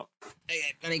excited about. Okay,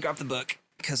 let me grab the book,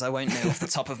 because I won't know off the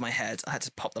top of my head. I had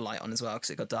to pop the light on as well because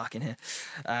it got dark in here.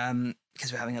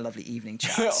 Because we're having a lovely evening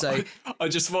chat. So I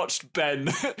just watched Ben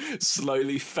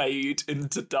slowly fade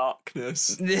into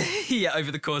darkness. Yeah,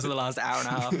 over the course of the last hour and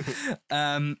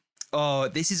a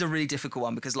half. This is a really difficult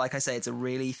one because, like I say, it's a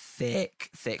really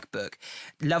thick book.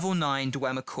 Level 9,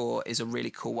 Dwemer Core, is a really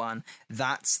cool one.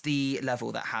 That's the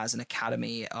level that has an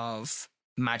academy of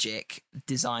magic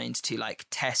designed to like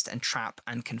test and trap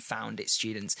and confound its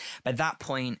students. By that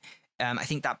point, I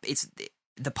think that it's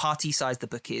the party size the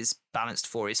book is balanced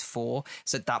for is 4.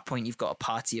 So at that point, you've got a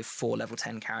party of 4 level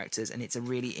 10 characters, and it's a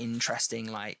really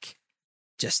interesting like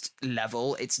just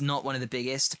level. It's not one of the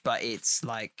biggest, but it's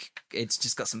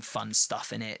just got some fun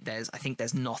stuff in it. I think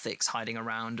there's Nothics hiding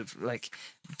around of like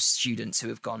students who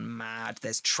have gone mad.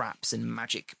 There's traps and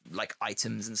magic like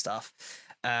items and stuff.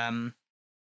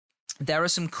 There are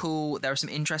some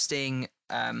interesting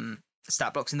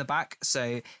stat blocks in the back.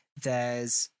 So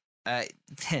there's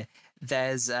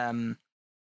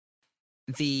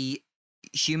the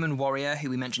human warrior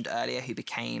who we mentioned earlier, who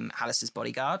became Halaster's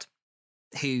bodyguard,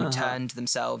 who turned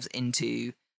themselves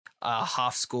into a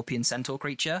half scorpion centaur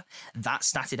creature. That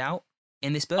statted out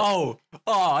in this book. Oh,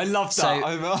 I love that.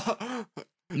 So,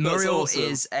 Muriel awesome.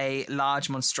 is a large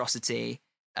monstrosity.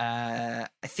 I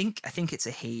think it's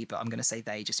a he, but I'm going to say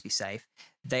they just to be safe.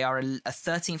 They are a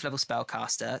 13th level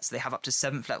spellcaster, so they have up to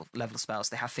 7th level spells.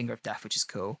 They have Finger of Death, which is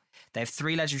cool. They have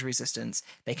 3 legendary resistance.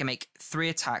 They can make 3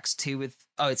 attacks, 2 with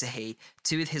it's a he,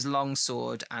 2 with his long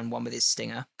sword and 1 with his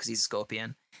stinger because he's a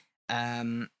scorpion.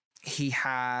 He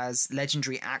has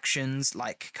legendary actions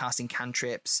like casting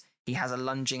cantrips. He has a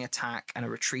lunging attack and a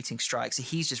retreating strike. So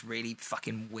he's just really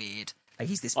fucking weird. Like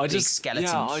he's this big skeleton.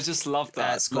 Yeah, I just love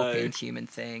that scorpion human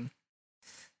thing.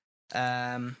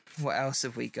 What else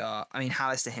have we got? I mean,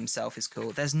 Halaster himself is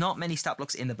cool. There's not many stat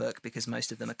blocks in the book because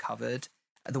most of them are covered.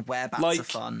 The werebats are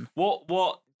fun.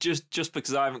 What? Just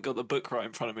because I haven't got the book right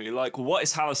in front of me, like what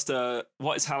is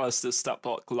Halaster's stat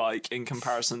block like in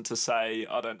comparison to, say,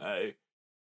 I don't know,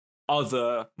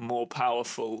 other more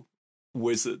powerful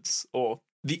wizards, or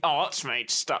the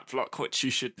Archmage stat block, which you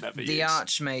should never use. The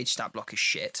Archmage stat block is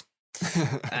shit.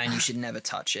 And you should never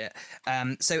touch it.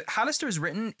 So Halaster is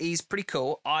written, he's pretty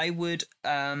cool. I would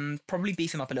probably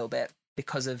beef him up a little bit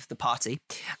because of the party,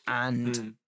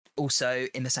 and also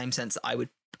in the same sense that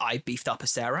I beefed up a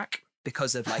Serac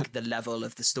because of like the level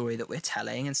of the story that we're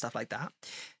telling and stuff like that.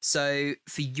 So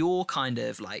for your kind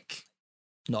of like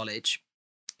knowledge,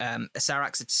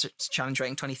 Sarac's a challenge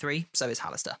rating 23, so is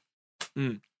Halaster.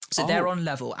 So they're on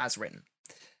level as written.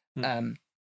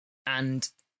 And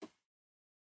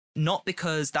not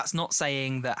because that's not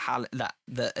saying that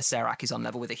that a Serac is on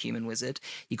level with a human wizard.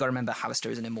 You got to remember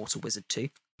Halaster is an immortal wizard too,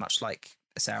 much like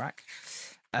a Serac.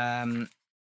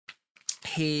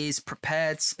 His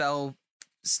prepared spell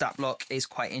stat block is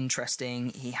quite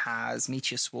interesting. He has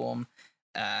Meteor Swarm,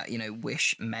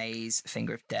 Wish, Maze,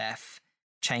 Finger of Death,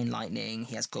 Chain Lightning.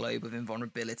 He has Globe of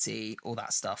Invulnerability, all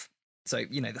that stuff. So,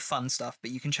 the fun stuff,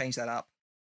 but you can change that up.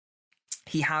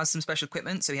 He has some special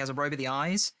equipment. So he has a Robe of the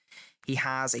Eyes. He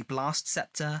has a Blast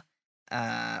Scepter.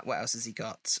 What else has he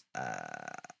got?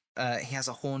 He has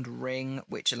a Horned Ring,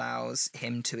 which allows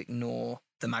him to ignore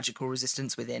the magical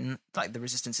resistance within, like the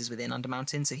resistances within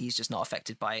Undermountain. So he's just not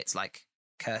affected by its, like,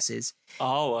 curses.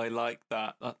 Oh, I like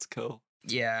that. That's cool.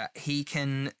 Yeah, he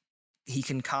can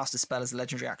cast a spell as a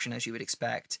legendary action, as you would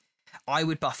expect. I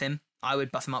would buff him. I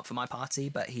would buff him up for my party,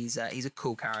 but he's a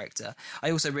cool character. I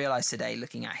also realised today,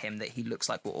 looking at him, that he looks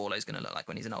like what Orlo's going to look like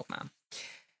when he's an old man.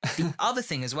 The other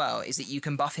thing as well is that you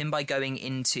can buff him by going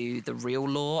into the real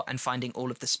lore and finding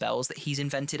all of the spells that he's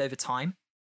invented over time.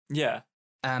 Yeah.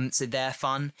 So they're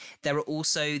fun. There are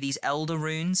also these Elder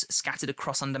runes scattered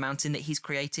across Undermountain that he's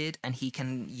created, and he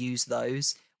can use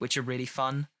those, which are really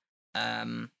fun.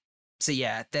 So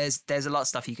yeah, there's a lot of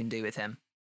stuff you can do with him.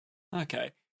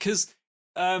 Okay, because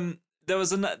there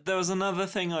was another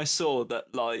thing I saw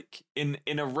that, like, in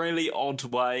a really odd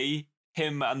way,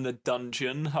 him and the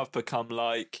dungeon have become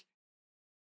like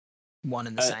one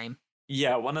and the same.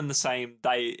 Yeah, one and the same.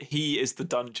 He is the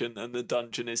dungeon and the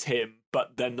dungeon is him,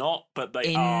 but they're not, but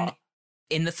they are.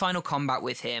 In the final combat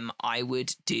with him, I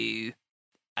would do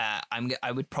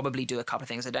I would probably do a couple of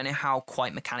things. I don't know how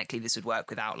quite mechanically this would work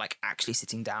without like actually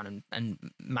sitting down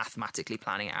and mathematically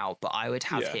planning it out. But I would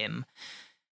have him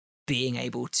being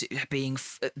able to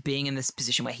being in this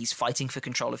position where he's fighting for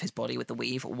control of his body with the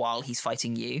weave while he's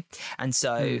fighting you. And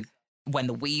so when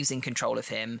the weave's in control of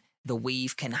him, the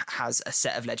weave has a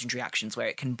set of legendary actions where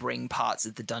it can bring parts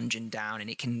of the dungeon down, and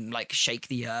it can like shake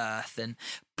the earth and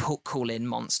call in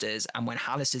monsters. And when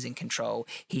Halaster's in control,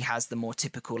 he has the more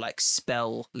typical like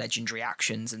spell legendary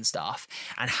actions and stuff.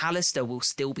 And Halaster will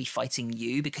still be fighting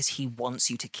you because he wants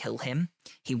you to kill him.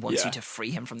 He wants you to free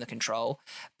him from the control.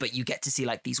 But you get to see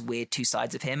like these weird two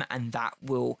sides of him, and that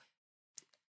will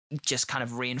just kind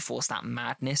of reinforce that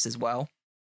madness as well.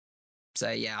 So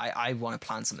yeah, I want to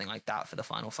plan something like that for the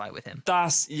final fight with him.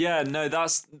 That's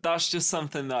just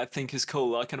something that I think is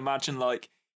cool. I can imagine like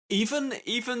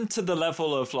even to the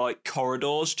level of like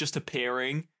corridors just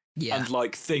appearing and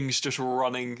like things just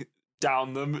running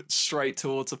down them straight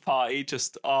towards a party.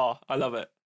 Just I love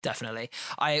it. Definitely.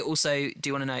 I also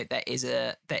do want to note there is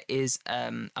a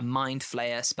Mind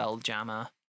Flayer spell jammer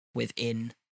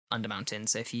within Undermountain.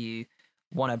 So if you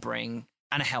want to bring,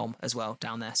 and a helm as well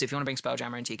down there. So if you want to bring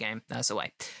Spelljammer into your game, that's the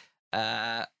way.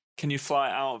 Can you fly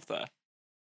it out of there?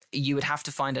 You would have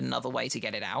to find another way to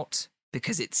get it out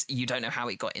because you don't know how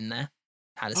it got in there.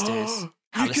 Halaster's.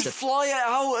 You could fly it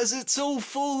out as it's all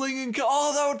falling and go.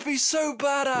 Oh, that would be so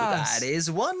badass. That is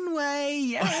one way.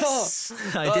 Yes,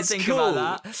 I did think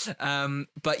about that.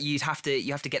 But you have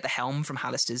to get the helm from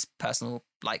Halaster's personal.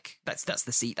 Like that's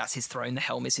the seat. That's his throne. The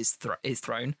helm is his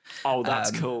throne. Oh,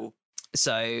 that's cool.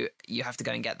 So you have to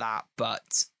go and get that,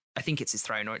 but I think it's his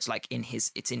throne, or it's like in his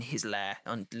lair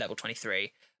on level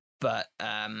 23. But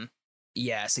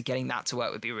so getting that to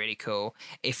work would be really cool.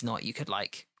 If not, you could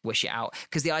like wish it out,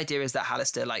 because the idea is that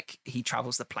Halaster, like, he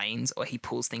travels the planes, or he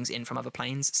pulls things in from other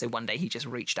planes. So one day he just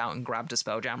reached out and grabbed a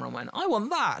Spelljammer and went, I want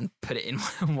that, and put it in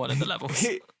one of the levels.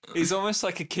 He's almost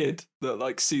like a kid that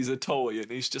like sees a toy and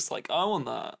he's just like, I want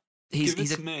that. Give it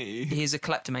to me. He's a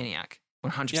kleptomaniac.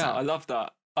 100%. Yeah, I love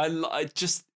that. I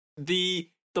just the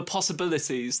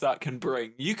possibilities that can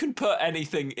bring. You can put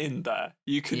anything in there.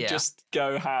 You can just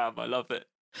go ham. I love it.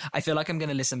 I feel like I'm going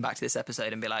to listen back to this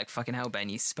episode and be like, fucking hell, Ben,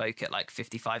 you spoke at like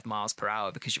 55 miles per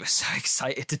hour because you were so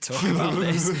excited to talk about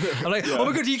this. I'm like, oh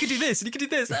my God, you could do this and you could do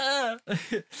this. Ah.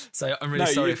 So I'm really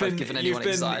sorry if I've given anyone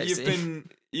anxiety.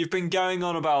 You've been going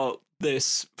on about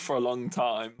this for a long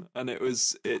time, and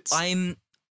it's... I'm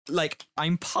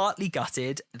partly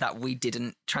gutted that we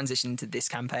didn't transition into this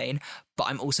campaign, but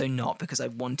I'm also not, because I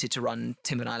wanted to run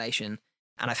Tomb of Annihilation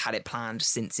and I've had it planned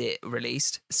since it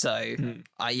released. So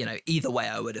either way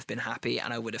I would have been happy,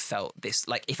 and I would have felt this,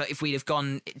 like if we'd have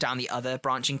gone down the other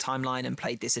branching timeline and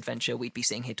played this adventure, we'd be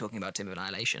sitting here talking about Tomb of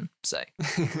Annihilation. So,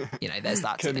 there's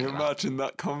that. Can you imagine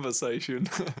that conversation?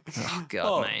 Oh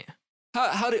God, mate.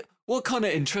 What kind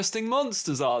of interesting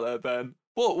monsters are there, Ben?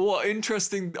 What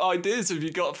interesting ideas have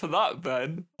you got for that,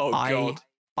 Ben? Oh, God.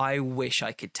 I wish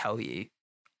I could tell you.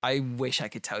 I wish I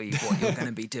could tell you what you're going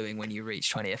to be doing when you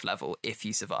reach 20th level if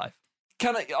you survive.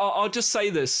 I'll just say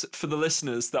this for the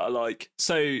listeners that are like,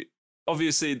 so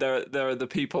obviously there are the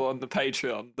people on the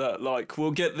Patreon that like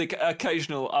will get the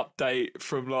occasional update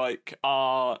from like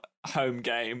our home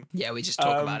game. Yeah, we just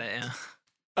talk about it,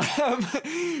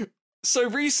 yeah. So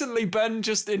recently Ben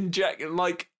just injected,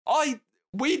 like,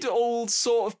 we'd all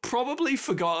sort of probably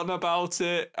forgotten about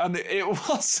it, and it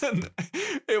wasn't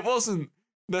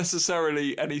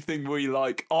necessarily anything we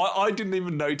like. I didn't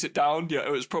even note it down yet.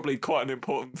 It was probably quite an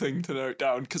important thing to note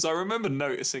down because I remember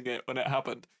noticing it when it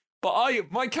happened.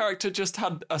 But my character just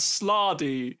had a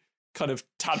slardy kind of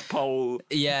tadpole.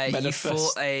 Yeah,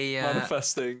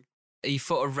 manifesting. You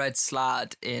fought a red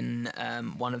slad in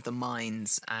one of the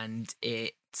mines, and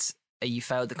you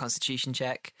failed the Constitution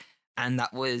check. And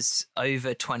that was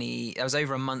over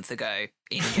a month ago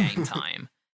in game time.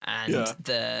 And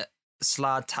the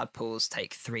slard tadpoles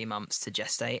take 3 months to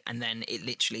gestate. And then it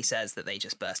literally says that they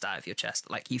just burst out of your chest.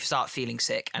 Like, you start feeling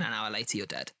sick and an hour later you're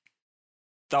dead.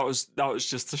 That was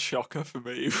just a shocker for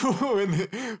me.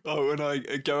 when I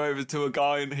go over to a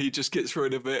guy and he just gets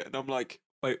rid of it. And I'm like,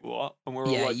 wait, what? And we're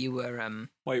all like, you were...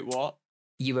 wait, what?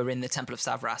 You were in the Temple of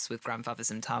Savras with Grandfather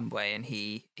Zimbabwe, and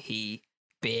he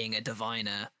being a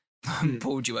diviner,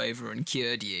 pulled you over and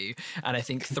cured you, and I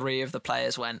think 3 of the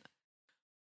players went,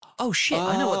 oh shit,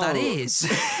 I know what that is.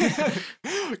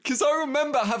 Because I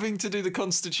remember having to do the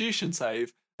Constitution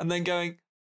save and then going,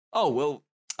 oh well,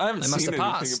 I haven't seen anything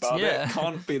about it. It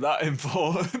can't be that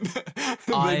important.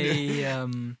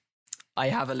 I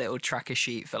have a little tracker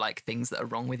sheet for like things that are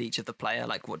wrong with each of the player,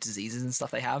 like what diseases and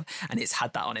stuff they have, and it's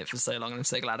had that on it for so long, and I'm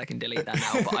so glad I can delete that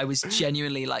now. But I was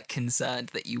genuinely like concerned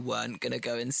that you weren't gonna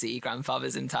go and see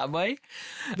Grandfathers in Tabway.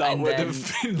 That would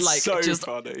have been like so just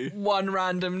funny. One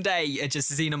random day,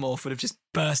 just Xenomorph would have just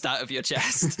burst out of your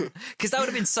chest, because that would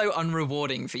have been so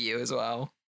unrewarding for you as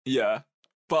well. Yeah,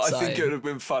 but I think it would have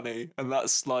been funny, and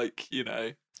that's like, you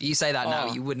know. You say that now,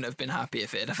 you wouldn't have been happy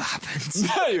if it had happened.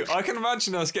 No, I can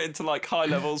imagine us getting to like high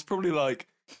levels, probably like,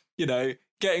 you know,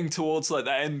 getting towards like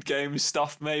the end game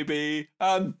stuff maybe,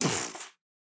 and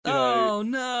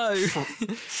no,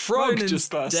 frog just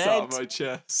burst out of my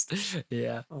chest.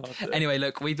 Yeah. Anyway,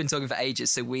 look, we've been talking for ages,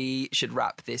 so we should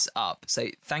wrap this up. So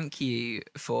thank you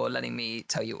for letting me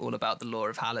tell you all about the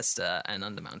lore of Halaster and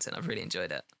Undermountain. I've really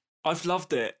enjoyed it. I've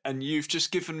loved it, and you've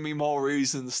just given me more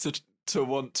reasons to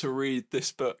want to read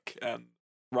this book and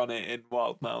run it in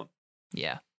Wildmount.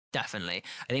 Yeah, definitely.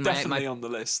 I think definitely on the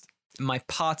list. My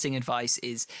parting advice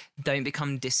is don't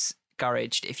become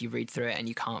discouraged if you read through it and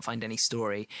you can't find any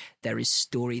story. There is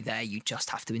story there. You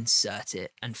just have to insert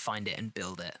it and find it and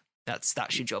build it. That's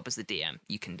your job as the DM.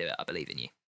 You can do it. I believe in you.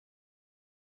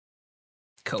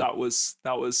 Cool. That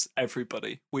was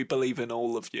everybody. We believe in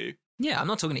all of you. Yeah, I'm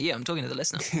not talking to you. I'm talking to the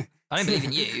listener. I don't believe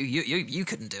in you. You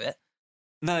couldn't do it.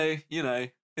 No, you know,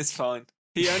 it's fine.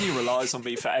 He only relies on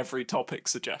me for every topic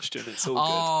suggestion. It's all good.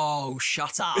 Oh,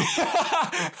 shut up.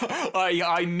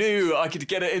 I knew I could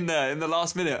get it in there in the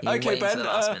last minute. Okay, Ben,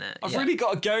 I've really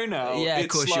got to go now. Yeah, of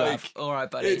course you have. All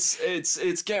right, buddy.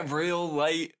 It's getting real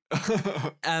late.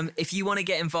 If you want to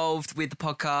get involved with the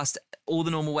podcast, all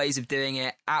the normal ways of doing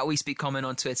it, at We Speak Common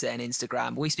on Twitter and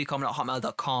Instagram,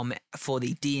 WeSpeakCommon@hotmail.com for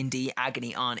the D&D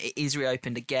Agony Aunt. It is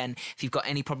reopened again. If you've got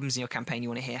any problems in your campaign, you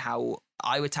want to hear how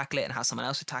I would tackle it and how someone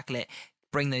else would tackle it,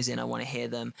 bring those in. I want to hear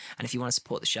them. And if you want to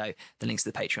support the show, the links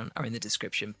to the Patreon are in the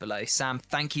description below. Sam,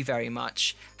 thank you very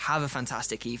much. Have a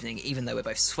fantastic evening, even though we're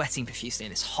both sweating profusely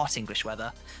in this hot English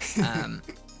weather. And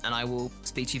I will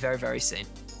speak to you very, very soon.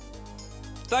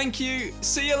 Thank you.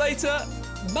 See you later.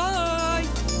 Bye.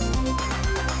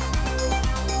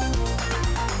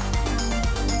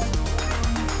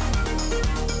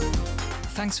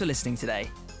 Thanks for listening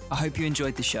today. I hope you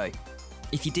enjoyed the show.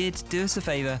 If you did, do us a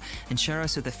favour and share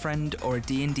us with a friend or a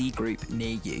D&D group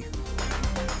near you.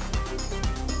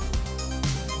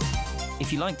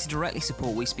 If you'd like to directly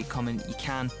support We Speak Common, you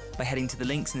can by heading to the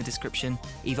links in the description,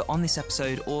 either on this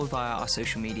episode or via our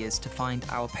social medias to find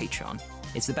our Patreon.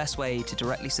 It's the best way to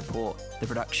directly support the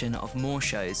production of more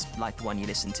shows like the one you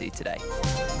listened to today.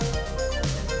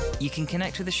 You can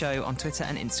connect with the show on Twitter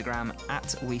and Instagram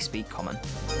at We Speak Common.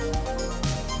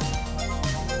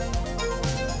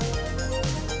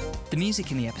 The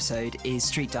music in the episode is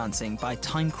Street Dancing by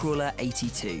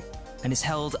Timecrawler82 and is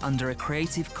held under a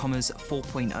Creative Commons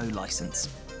 4.0 license.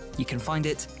 You can find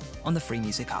it on the Free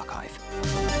Music Archive.